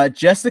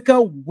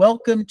 Jessica,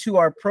 welcome to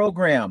our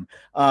program.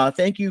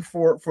 Thank you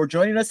for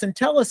joining us, and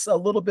tell us a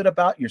little bit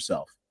about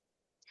yourself.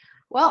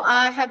 Well,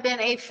 I have been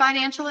a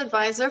financial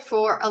advisor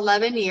for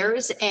 11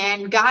 years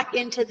and got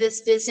into this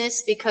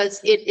business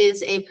because it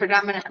is a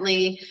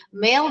predominantly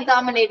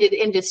male-dominated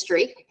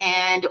industry.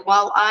 And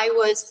while I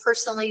was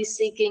personally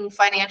seeking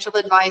financial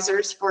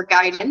advisors for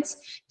guidance,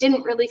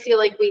 didn't really feel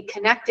like we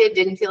connected,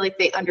 didn't feel like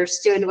they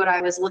understood what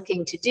I was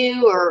looking to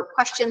do or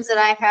questions that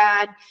I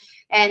had.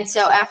 And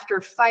so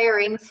after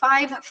firing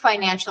 5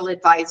 financial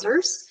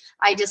advisors,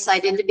 I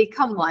decided to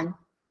become one.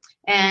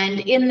 And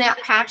in that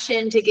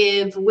passion to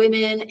give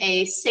women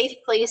a safe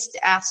place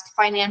to ask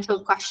financial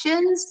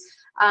questions,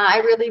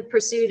 I really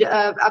pursued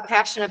a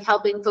passion of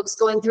helping folks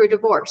going through a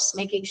divorce,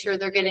 making sure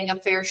they're getting a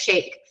fair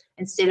shake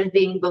instead of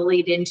being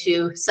bullied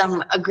into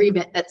some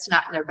agreement that's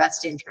not in their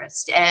best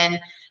interest, and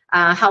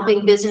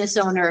helping business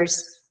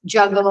owners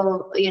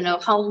juggle,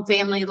 home,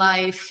 family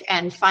life,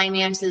 and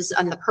finances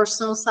on the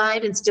personal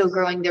side and still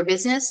growing their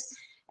business.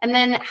 And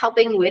then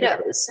helping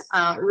widows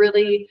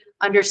really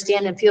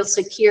understand and feel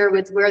secure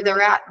with where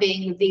they're at,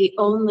 being the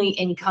only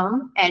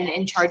income and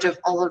in charge of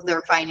all of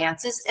their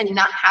finances, and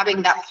not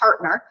having that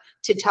partner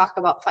to talk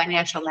about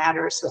financial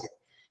matters with.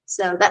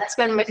 So that's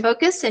been my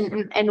focus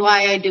and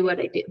why I do what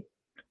I do.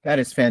 That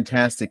is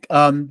fantastic.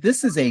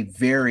 This is a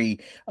very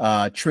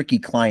tricky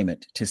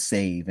climate to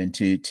save and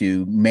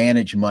to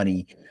manage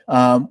money.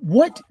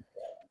 What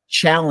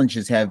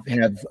challenges have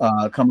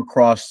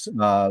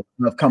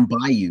come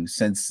by you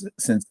since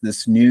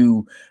this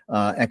new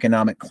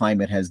economic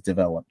climate has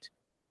developed?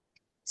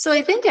 So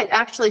I think it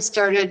actually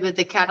started with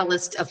the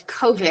catalyst of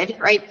COVID,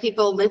 right?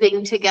 People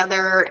living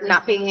together,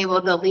 not being able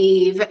to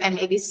leave, and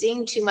maybe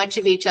seeing too much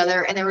of each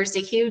other. And there was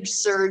a huge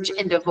surge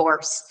in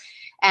divorce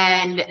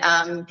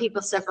and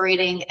people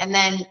separating. And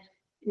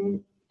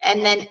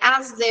then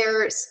as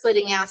they're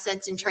splitting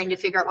assets and trying to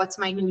figure out what's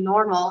my new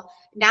normal,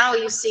 now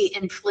you see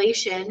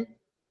inflation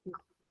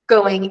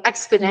going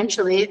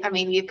exponentially. I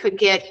mean, you could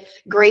get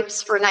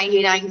grapes for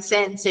 99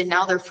 cents and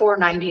now they're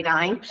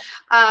 $4.99.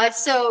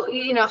 So,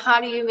 you know,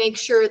 how do you make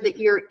sure that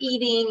you're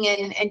eating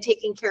and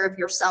taking care of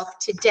yourself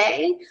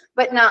today,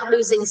 but not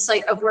losing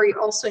sight of where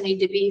you also need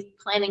to be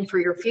planning for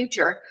your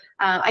future?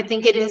 I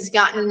think it has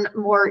gotten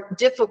more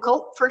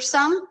difficult for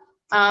some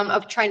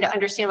of trying to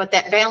understand what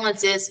that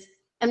balance is.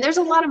 And there's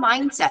a lot of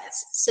mindsets.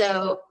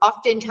 So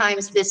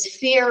oftentimes this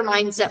fear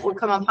mindset will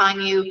come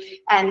upon you,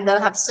 and they'll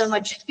have so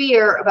much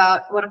fear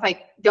about, what if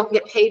I don't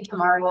get paid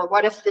tomorrow? Or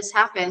what if this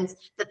happens,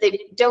 that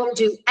they don't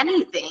do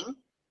anything.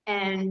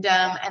 And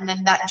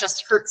then that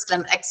just hurts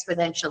them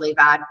exponentially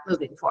bad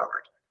moving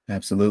forward.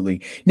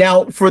 Absolutely.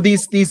 Now, for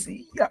these,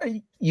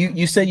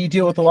 you say you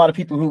deal with a lot of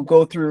people who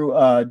go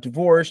through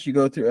divorce, you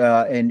go through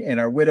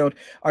and are widowed.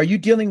 Are you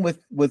dealing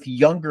with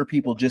younger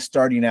people just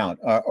starting out,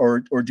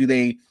 or do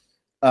they,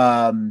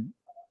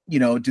 you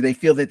know, do they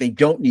feel that they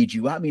don't need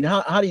you? I mean,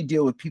 how do you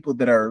deal with people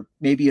that are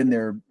maybe in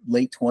their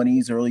late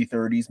 20s, early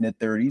 30s, mid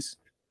 30s?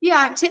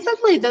 Yeah,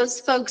 typically those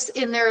folks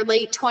in their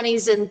late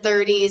 20s and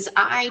 30s,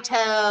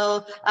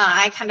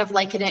 I kind of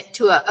liken it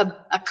to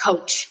a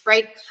coach,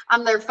 right?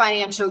 I'm their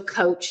financial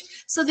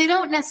coach. So they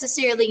don't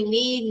necessarily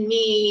need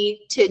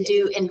me to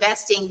do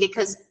investing,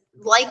 because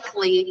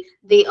likely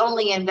the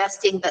only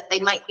investing that they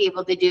might be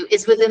able to do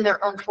is within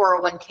their own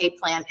 401k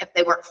plan if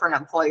they work for an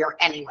employer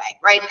anyway,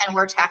 right? And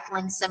we're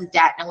tackling some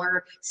debt, and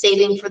we're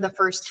saving for the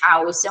first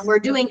house, and we're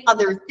doing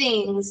other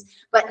things,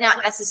 but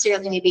not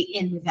necessarily maybe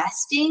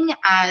investing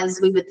as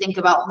we would think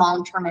about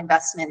long-term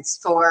investments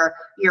for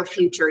your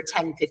future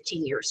 10,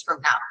 15 years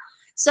from now.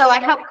 So I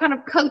help kind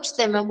of coach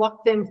them and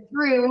walk them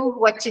through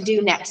what to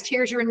do next.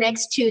 Here's your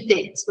next 2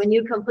 things. When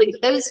you complete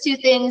those 2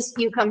 things,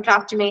 you come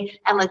talk to me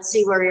and let's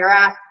see where you're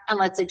at and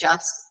let's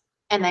adjust.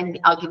 And then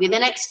I'll give you the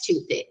next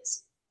 2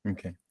 things.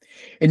 Okay.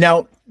 And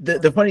now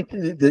the funny,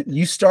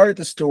 you started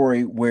the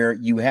story where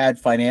you had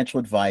financial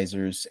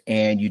advisors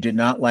and you did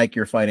not like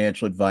your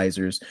financial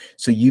advisors,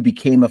 so you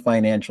became a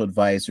financial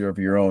advisor of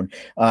your own.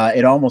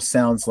 It almost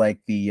sounds like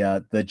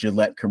the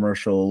Gillette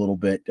commercial a little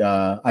bit.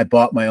 I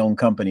bought my own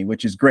company,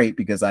 which is great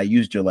because I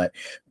use Gillette.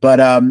 But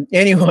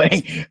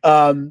anyway,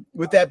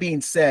 with that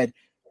being said,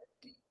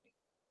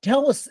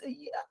 tell us,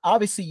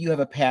 obviously you have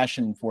a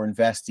passion for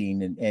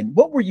investing, and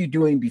what were you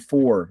doing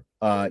before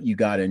you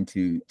got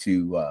into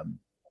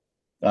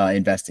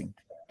investing?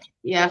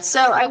 Yeah,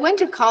 so I went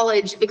to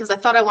college because I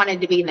thought I wanted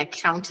to be an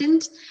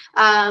accountant.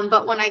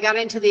 But when I got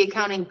into the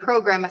accounting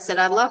program, I said,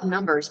 I love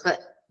numbers, but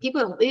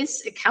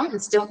these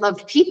accountants don't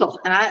love people.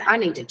 And I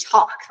need to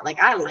talk.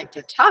 Like, I like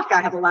to talk. I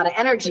have a lot of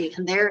energy,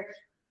 and they're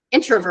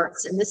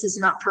introverts, and this is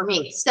not for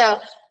me. So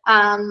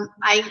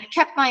I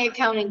kept my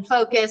accounting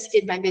focus,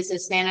 did my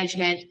business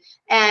management.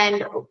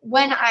 And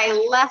when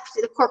I left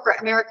the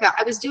corporate America,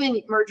 I was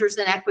doing mergers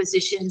and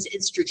acquisitions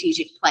and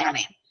strategic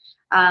planning.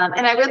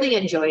 And I really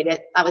enjoyed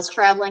it. I was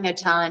traveling a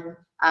ton,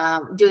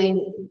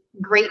 doing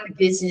great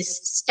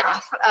business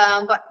stuff,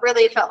 but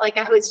really felt like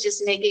I was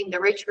just making the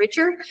rich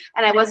richer,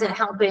 and I wasn't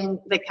helping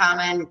the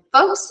common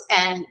folks.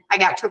 And I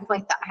got to a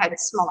point that I had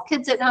small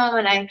kids at home,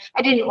 and I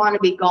didn't want to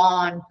be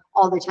gone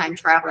all the time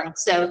traveling.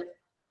 So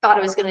thought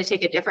I was going to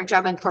take a different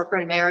job in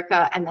corporate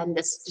America. And then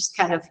this just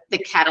kind of, the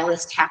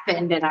catalyst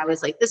happened, and I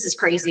was like, this is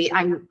crazy.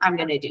 I'm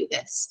going to do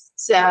this.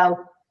 So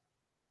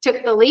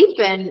took the leap,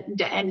 and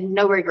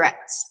no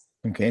regrets.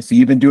 Okay, so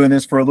you've been doing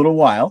this for a little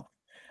while.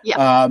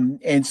 Yeah.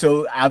 And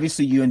so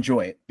obviously you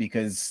enjoy it,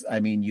 because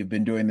I mean, you've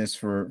been doing this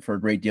for a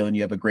great deal, and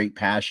you have a great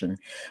passion,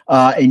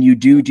 and you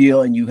do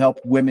deal and you help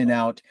women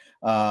out.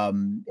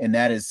 And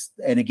that is,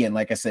 and again,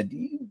 like I said,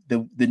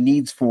 the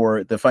needs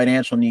for the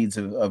financial needs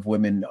of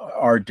women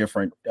are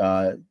different,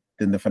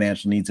 than the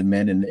financial needs of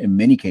men in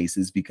many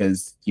cases,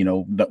 because, you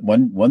know,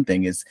 one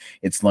thing is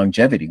it's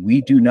longevity. We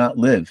do not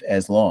live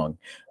as long,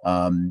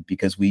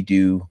 because we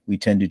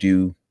tend to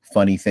do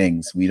funny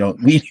things. We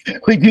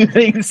do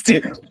things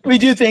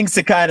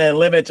to kind of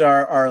limit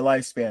our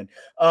lifespan.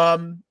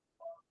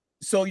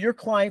 So your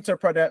clients are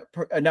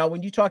now,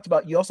 when you talked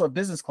about, you also have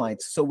business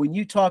clients. So when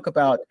you talk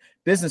about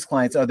business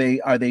clients, are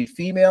they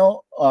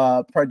female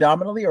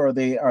predominantly, or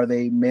are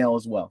they male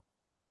as well?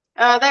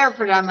 They're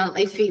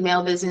predominantly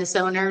female business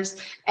owners.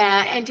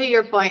 And to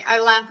your point, I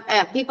laugh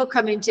at people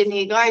coming to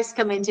me, guys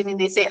come into me, and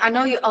they say, I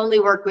know you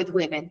only work with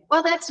women.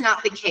 Well, that's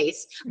not the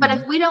case. But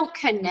if we don't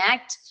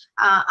connect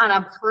on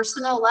a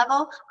personal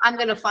level, I'm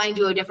going to find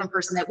you a different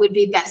person that would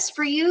be best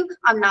for you.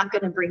 I'm not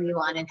going to bring you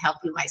on and help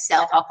you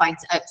myself. I'll find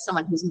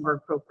someone who's more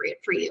appropriate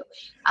for you.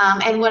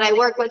 And when I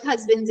work with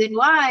husbands and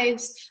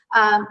wives,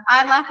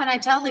 I laugh and I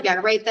tell the guy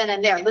right then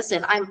and there,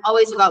 listen, I'm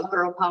always about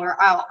girl power.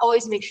 I'll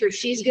always make sure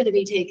she's going to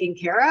be taken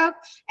care of.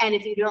 And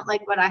if you don't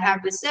like what I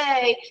have to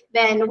say,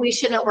 then we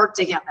shouldn't work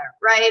together,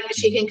 right?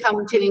 She can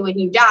come to me when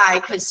you die,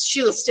 because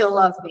she'll still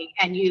love me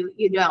and you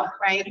don't,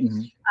 right?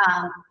 Mm-hmm.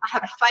 I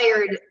have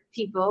fired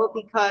people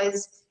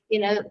because, you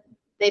know,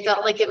 they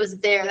felt like it was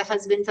the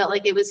husband felt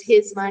like it was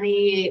his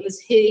money,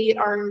 he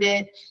earned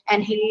it,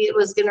 and he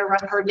was going to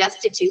run her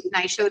destitute. And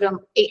I showed him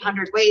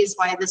 800 ways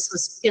why this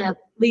was going to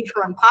leave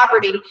her in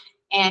poverty.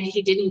 and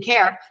he didn't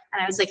care.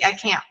 And I was like, I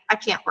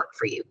can't work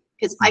for you,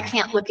 because I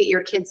can't look at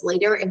your kids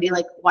later and be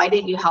like, why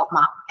didn't you help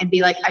mom? And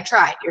be like, I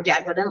tried, your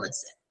dad wouldn't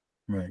listen.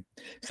 Right.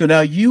 So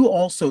now you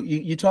also,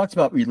 you talked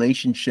about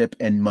relationship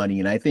and money,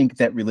 and I think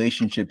that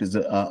relationship is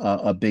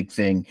a big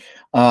thing.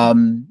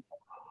 Do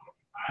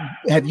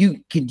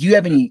you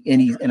have any,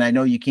 and I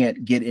know you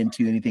can't get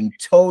into anything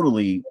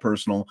totally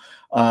personal,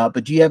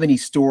 but do you have any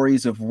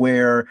stories of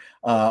where,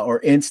 or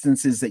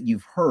instances that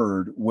you've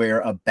heard where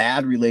a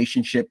bad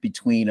relationship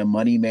between a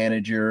money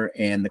manager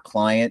and the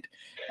client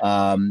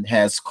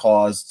has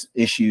caused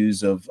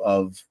issues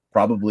of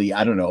probably,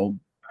 I don't know,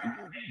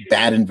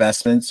 bad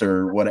investments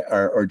or what,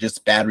 or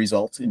just bad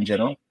results in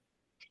general?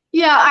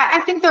 Yeah,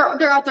 I think they're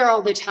out there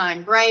all the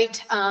time,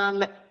 right?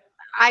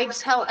 I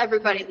tell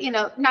everybody,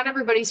 not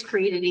everybody's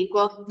created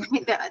equal.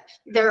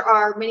 There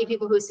are many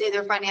people who say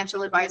they're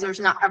financial advisors.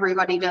 Not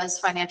everybody does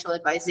financial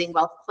advising,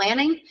 wealth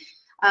planning.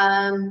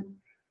 And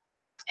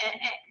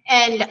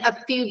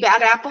a few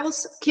bad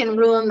apples can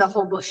ruin the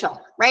whole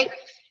bushel, right?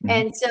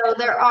 And so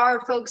there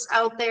are folks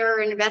out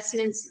there in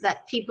investments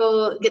that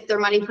people get their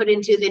money put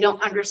into. They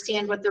don't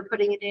understand what they're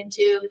putting it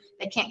into.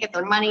 They can't get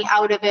their money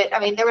out of it. I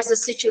mean, there was a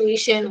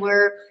situation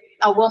where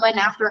a woman,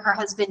 after her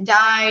husband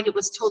died,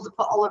 was told to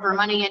put all of her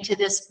money into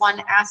this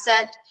one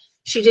asset.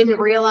 She didn't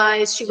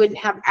realize she wouldn't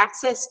have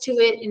access to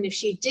it. And if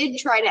she did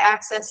try to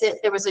access it,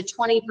 there was a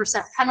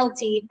 20%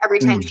 penalty every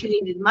time she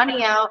needed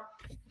money out.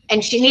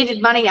 And she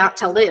needed money out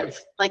to live.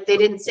 Like, they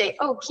didn't say,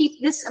 oh,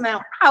 keep this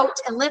amount out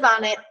and live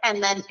on it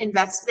and then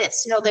invest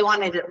this. No, they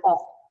wanted it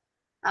all.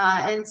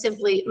 And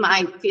simply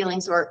my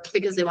feelings were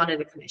because they wanted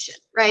a commission,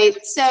 right?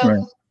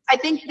 So I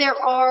think there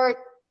are,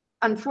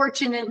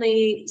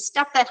 unfortunately,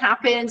 stuff that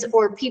happens,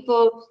 or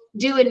people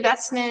do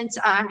investments.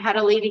 I had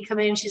a lady come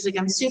in, she's like,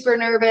 I'm super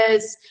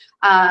nervous.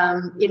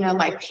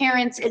 My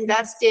parents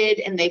invested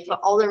and they put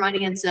all their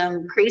money in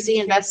some crazy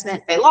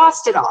investment. They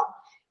lost it all.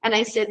 And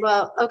I said,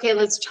 well, okay,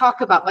 let's talk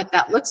about what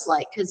that looks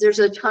like, because there's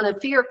a ton of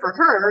fear for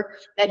her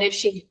that if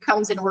she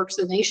comes and works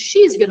with me,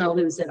 she's going to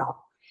lose it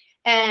all.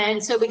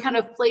 And so we kind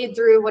of played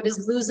through, what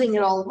does losing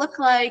it all look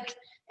like?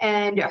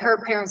 And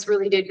her parents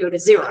really did go to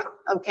zero.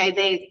 Okay,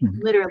 they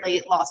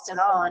literally lost it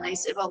all. And I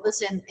said, well,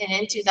 listen,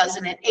 in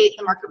 2008,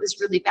 the market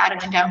was really bad. It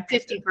went down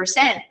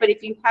 50%. But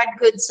if you had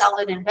good,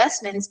 solid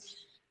investments,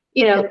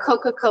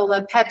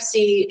 Coca-Cola,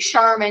 Pepsi,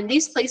 Charmin,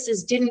 these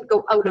places didn't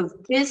go out of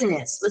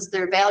business. Was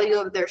their value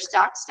of their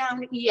stocks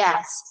down?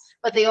 Yes,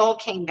 but they all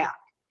came back.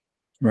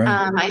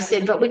 Right. I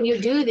said, but when you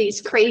do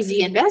these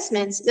crazy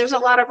investments, there's a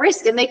lot of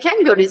risk and they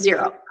can go to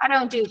zero. I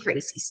don't do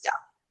crazy stuff.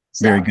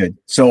 So. Very good.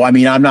 So, I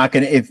mean, I'm not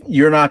going to, if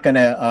you're not going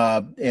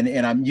to,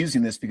 and I'm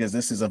using this because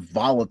this is a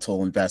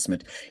volatile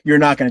investment, you're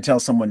not going to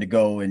tell someone to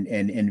go and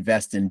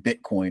invest in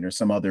Bitcoin or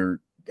some other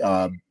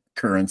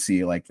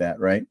currency like that,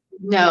 right?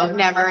 No,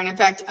 never. And in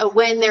fact,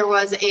 when there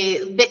was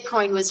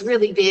Bitcoin was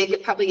really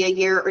big, probably a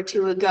year or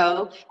two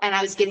ago, and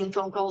I was getting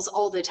phone calls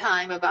all the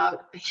time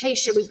about, hey,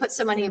 should we put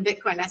some money in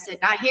Bitcoin? I said,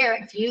 not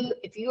here.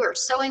 If you are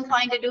so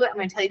inclined to do it, I'm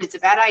going to tell you it's a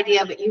bad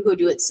idea, but you go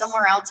do it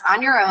somewhere else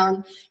on your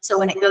own. So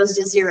when it goes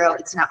to zero,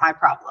 it's not my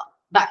problem.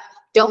 But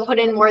don't put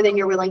in more than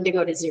you're willing to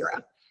go to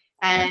zero.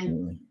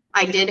 And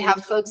I did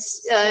have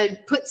folks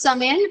put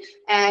some in,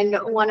 and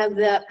one of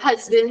the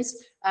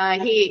husbands,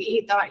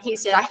 he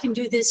said, I can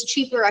do this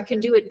cheaper, I can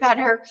do it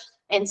better.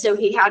 And so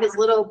he had his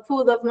little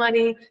pool of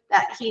money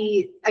that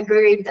he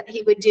agreed that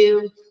he would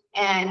do.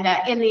 And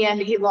in the end,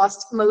 he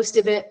lost most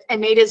of it and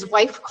made his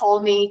wife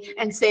call me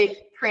and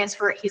say,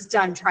 transfer it, he's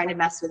done trying to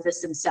mess with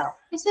this himself.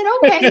 I said,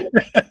 okay.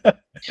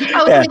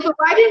 I was like, but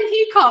why didn't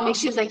he call me?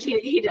 She was like,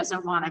 he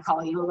doesn't want to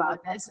call you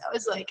about this. I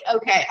was like,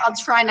 okay, I'll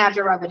try not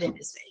to rub it in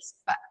his face.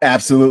 But.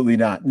 Absolutely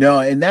not. No,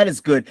 and that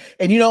is good.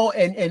 And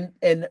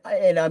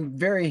and I'm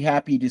very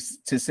happy to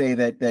say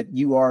that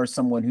you are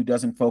someone who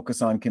doesn't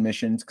focus on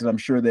commissions, because I'm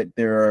sure that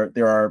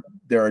there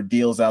are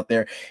deals out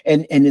there.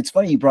 And it's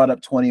funny you brought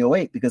up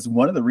 2008, because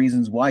one of the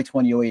reasons why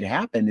 2008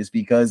 happened is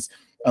because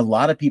a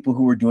lot of people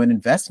who were doing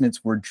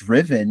investments were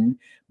driven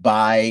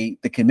by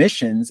the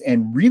commissions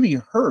and really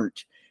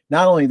hurt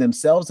not only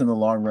themselves in the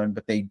long run,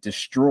 but they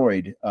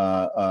destroyed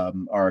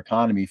our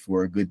economy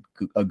for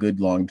a good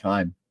long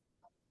time.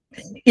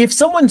 If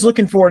someone's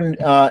looking for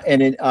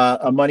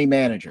a money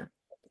manager,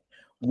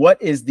 what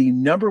is the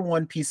number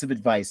one piece of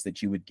advice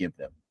that you would give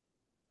them?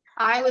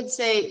 I would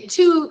say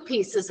two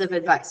pieces of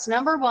advice.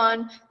 Number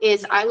one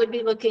is I would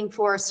be looking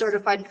for a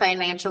certified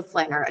financial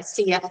planner, a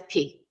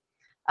CFP.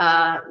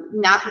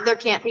 Not that there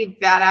can't be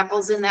bad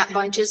apples in that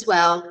bunch as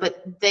well,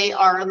 but they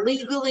are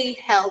legally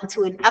held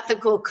to an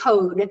ethical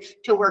code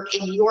to work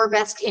in your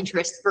best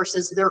interest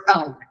versus their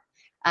own.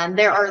 And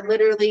there are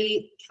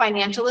literally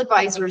financial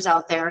advisors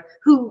out there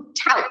who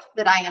tout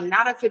that I am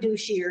not a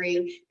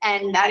fiduciary,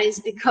 and that is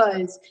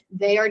because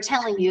they are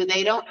telling you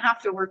they don't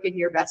have to work in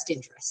your best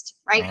interest,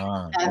 right?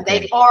 Okay.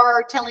 They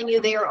are telling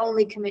you they are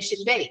only commission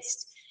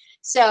based.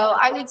 So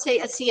I would say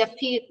a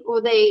CFP,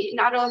 well, they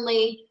not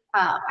only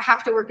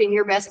have to work in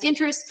your best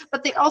interest,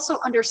 but they also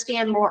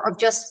understand more of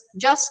just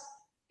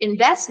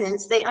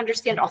investments, they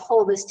understand a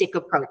holistic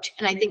approach.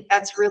 And I think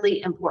that's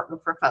really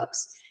important for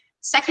folks.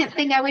 Second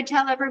thing I would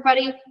tell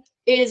everybody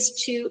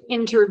is to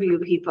interview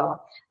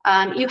people.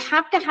 You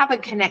have to have a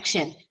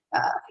connection.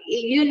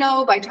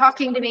 By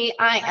talking to me,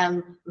 I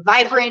am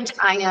vibrant,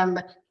 I am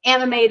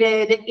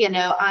animated,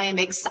 I am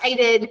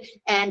excited,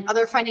 and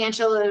other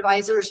financial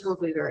advisors will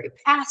be very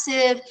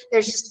passive.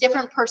 There's just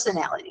different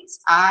personalities.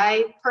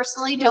 I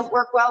personally don't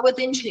work well with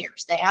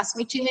engineers. They ask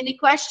me too many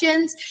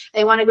questions.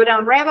 They want to go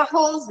down rabbit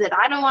holes that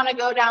I don't want to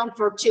go down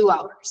for 2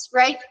 hours,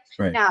 right?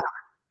 Now,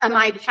 am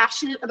I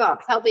passionate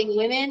about helping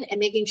women and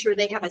making sure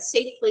they have a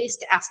safe place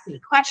to ask me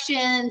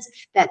questions,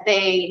 that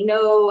they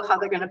know how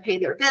they're going to pay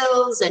their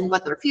bills and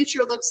what their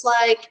future looks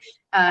like,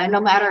 no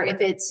matter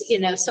if it's,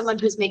 someone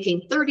who's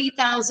making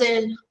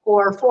 30,000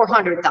 or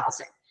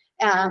 400,000.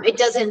 It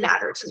doesn't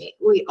matter to me.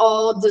 We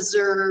all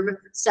deserve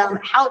some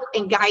help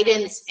and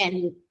guidance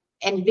and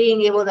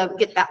being able to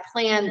get that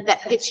plan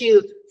that gets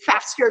you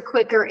faster,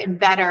 quicker, and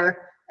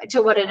better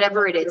to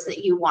whatever it is that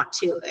you want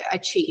to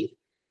achieve.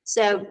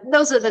 So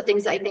those are the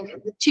things I think,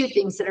 the 2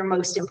 things that are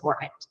most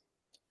important.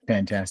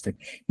 Fantastic.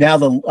 Now,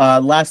 the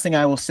last thing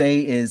I will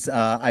say is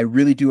I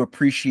really do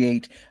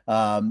appreciate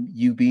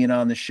you being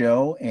on the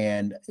show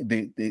and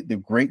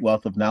the great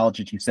wealth of knowledge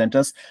that you sent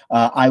us.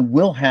 I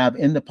will have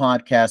in the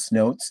podcast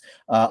notes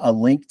a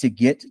link to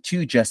get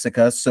to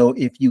Jessica. So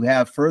if you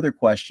have further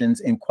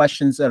questions and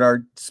questions that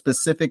are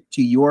specific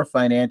to your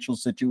financial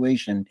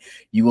situation,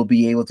 you will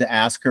be able to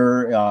ask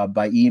her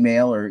by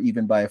email or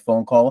even by a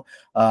phone call.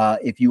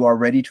 If you are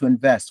ready to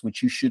invest,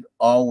 which you should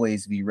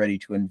always be ready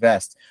to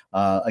invest.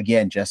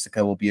 Again,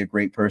 Jessica will be a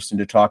great person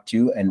to talk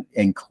to.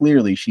 And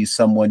clearly she's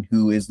someone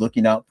who is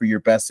looking out for your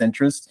best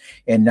interest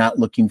and not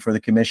looking for the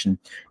commission.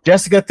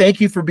 Jessica,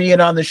 thank you for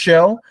being on the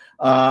show.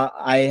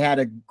 I had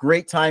a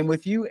great time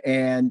with you,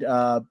 and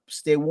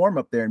stay warm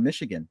up there in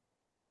Michigan.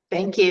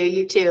 Thank you.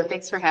 You too.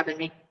 Thanks for having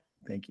me.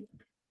 Thank you.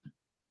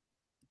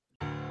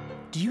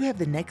 Do you have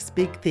the next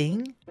big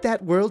thing?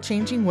 That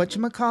world-changing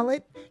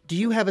whatchamacallit? Do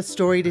you have a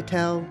story to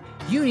tell?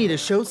 You need a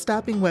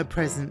show-stopping web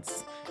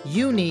presence.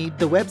 You need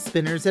the web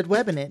spinners at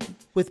Webinet.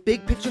 With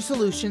big picture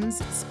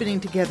solutions, spinning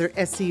together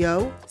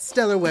SEO,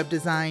 stellar web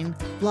design,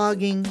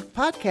 blogging,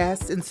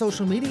 podcasts, and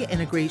social media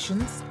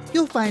integrations,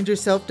 you'll find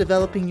yourself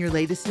developing your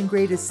latest and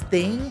greatest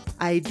thing,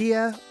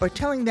 idea, or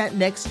telling that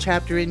next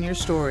chapter in your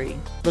story.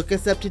 Look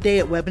us up today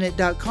at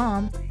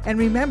Webinet.com, and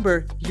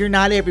remember, you're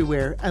not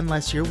everywhere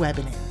unless you're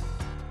Webinet.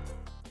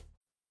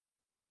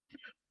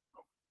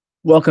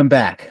 Welcome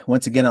back.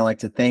 Once again, I'd like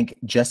to thank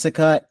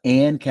Jessica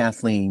and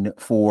Kathleen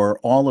for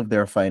all of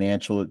their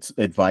financial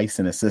advice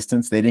and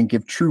assistance. They didn't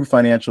give true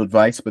financial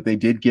advice, but they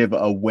did give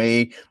a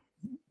way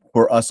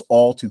for us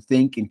all to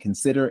think and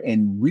consider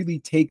and really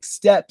take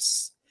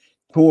steps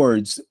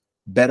towards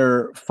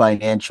better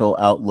financial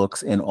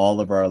outlooks in all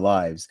of our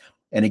lives.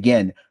 And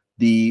again,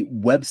 the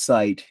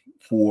website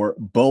for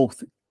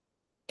both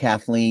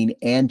Kathleen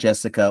and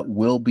Jessica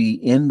will be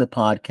in the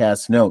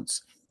podcast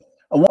notes.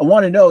 I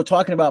want to know,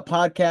 talking about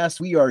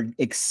podcasts, we are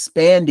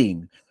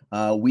expanding.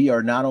 We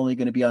are not only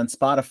going to be on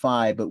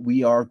Spotify, but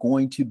we are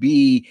going to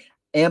be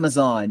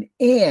Amazon,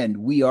 and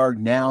we are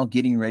now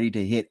getting ready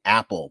to hit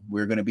Apple.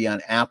 We're going to be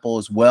on Apple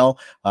as well.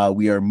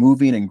 We are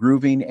moving and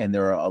grooving, and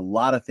there are a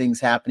lot of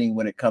things happening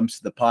when it comes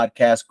to the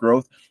podcast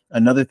growth.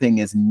 Another thing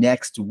is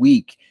next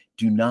week,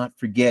 do not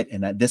forget,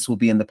 and this will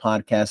be in the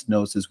podcast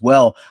notes as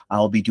well,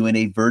 I'll be doing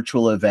a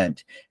virtual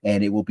event,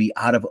 and it will be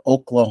out of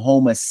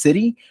Oklahoma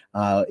City.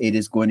 It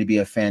is going to be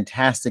a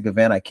fantastic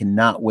event. I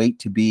cannot wait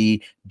to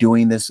be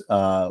doing this,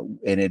 and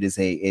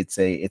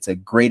it's a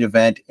great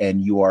event,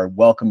 and you are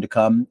welcome to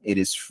come. It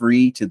is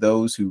free to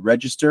those who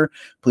register.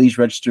 Please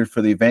register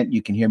for the event.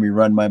 You can hear me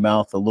run my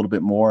mouth a little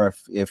bit more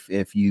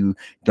if you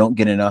don't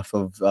get enough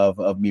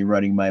of me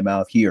running my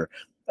mouth here.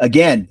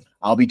 Again,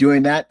 I'll be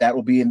doing that. That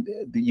will be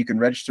you can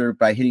register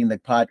by hitting the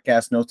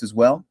podcast notes as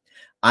well.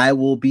 I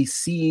will be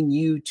seeing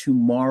you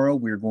tomorrow.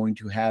 We're going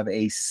to have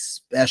a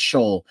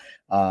special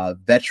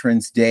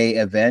Veterans Day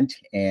event,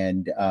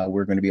 and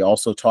we're going to be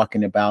also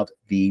talking about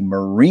the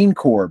Marine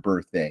Corps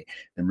birthday.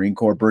 The Marine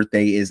Corps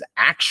birthday is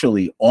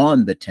actually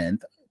on the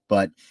 10th,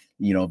 but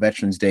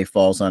Veterans Day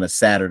falls on a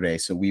Saturday,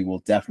 so we will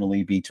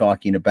definitely be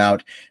talking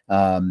about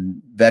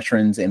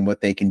veterans and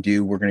what they can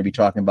do. We're going to be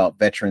talking about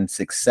veteran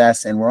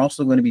success, and we're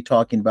also going to be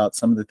talking about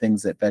some of the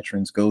things that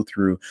veterans go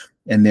through,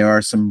 and there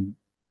are some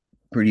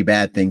pretty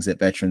bad things that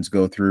veterans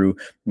go through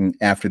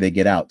after they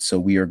get out. So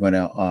we are going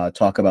to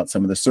talk about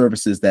some of the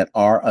services that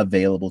are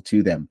available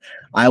to them.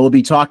 I will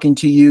be talking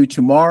to you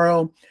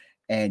tomorrow,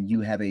 and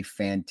you have a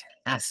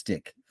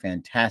fantastic,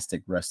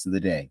 fantastic rest of the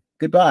day.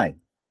 Goodbye.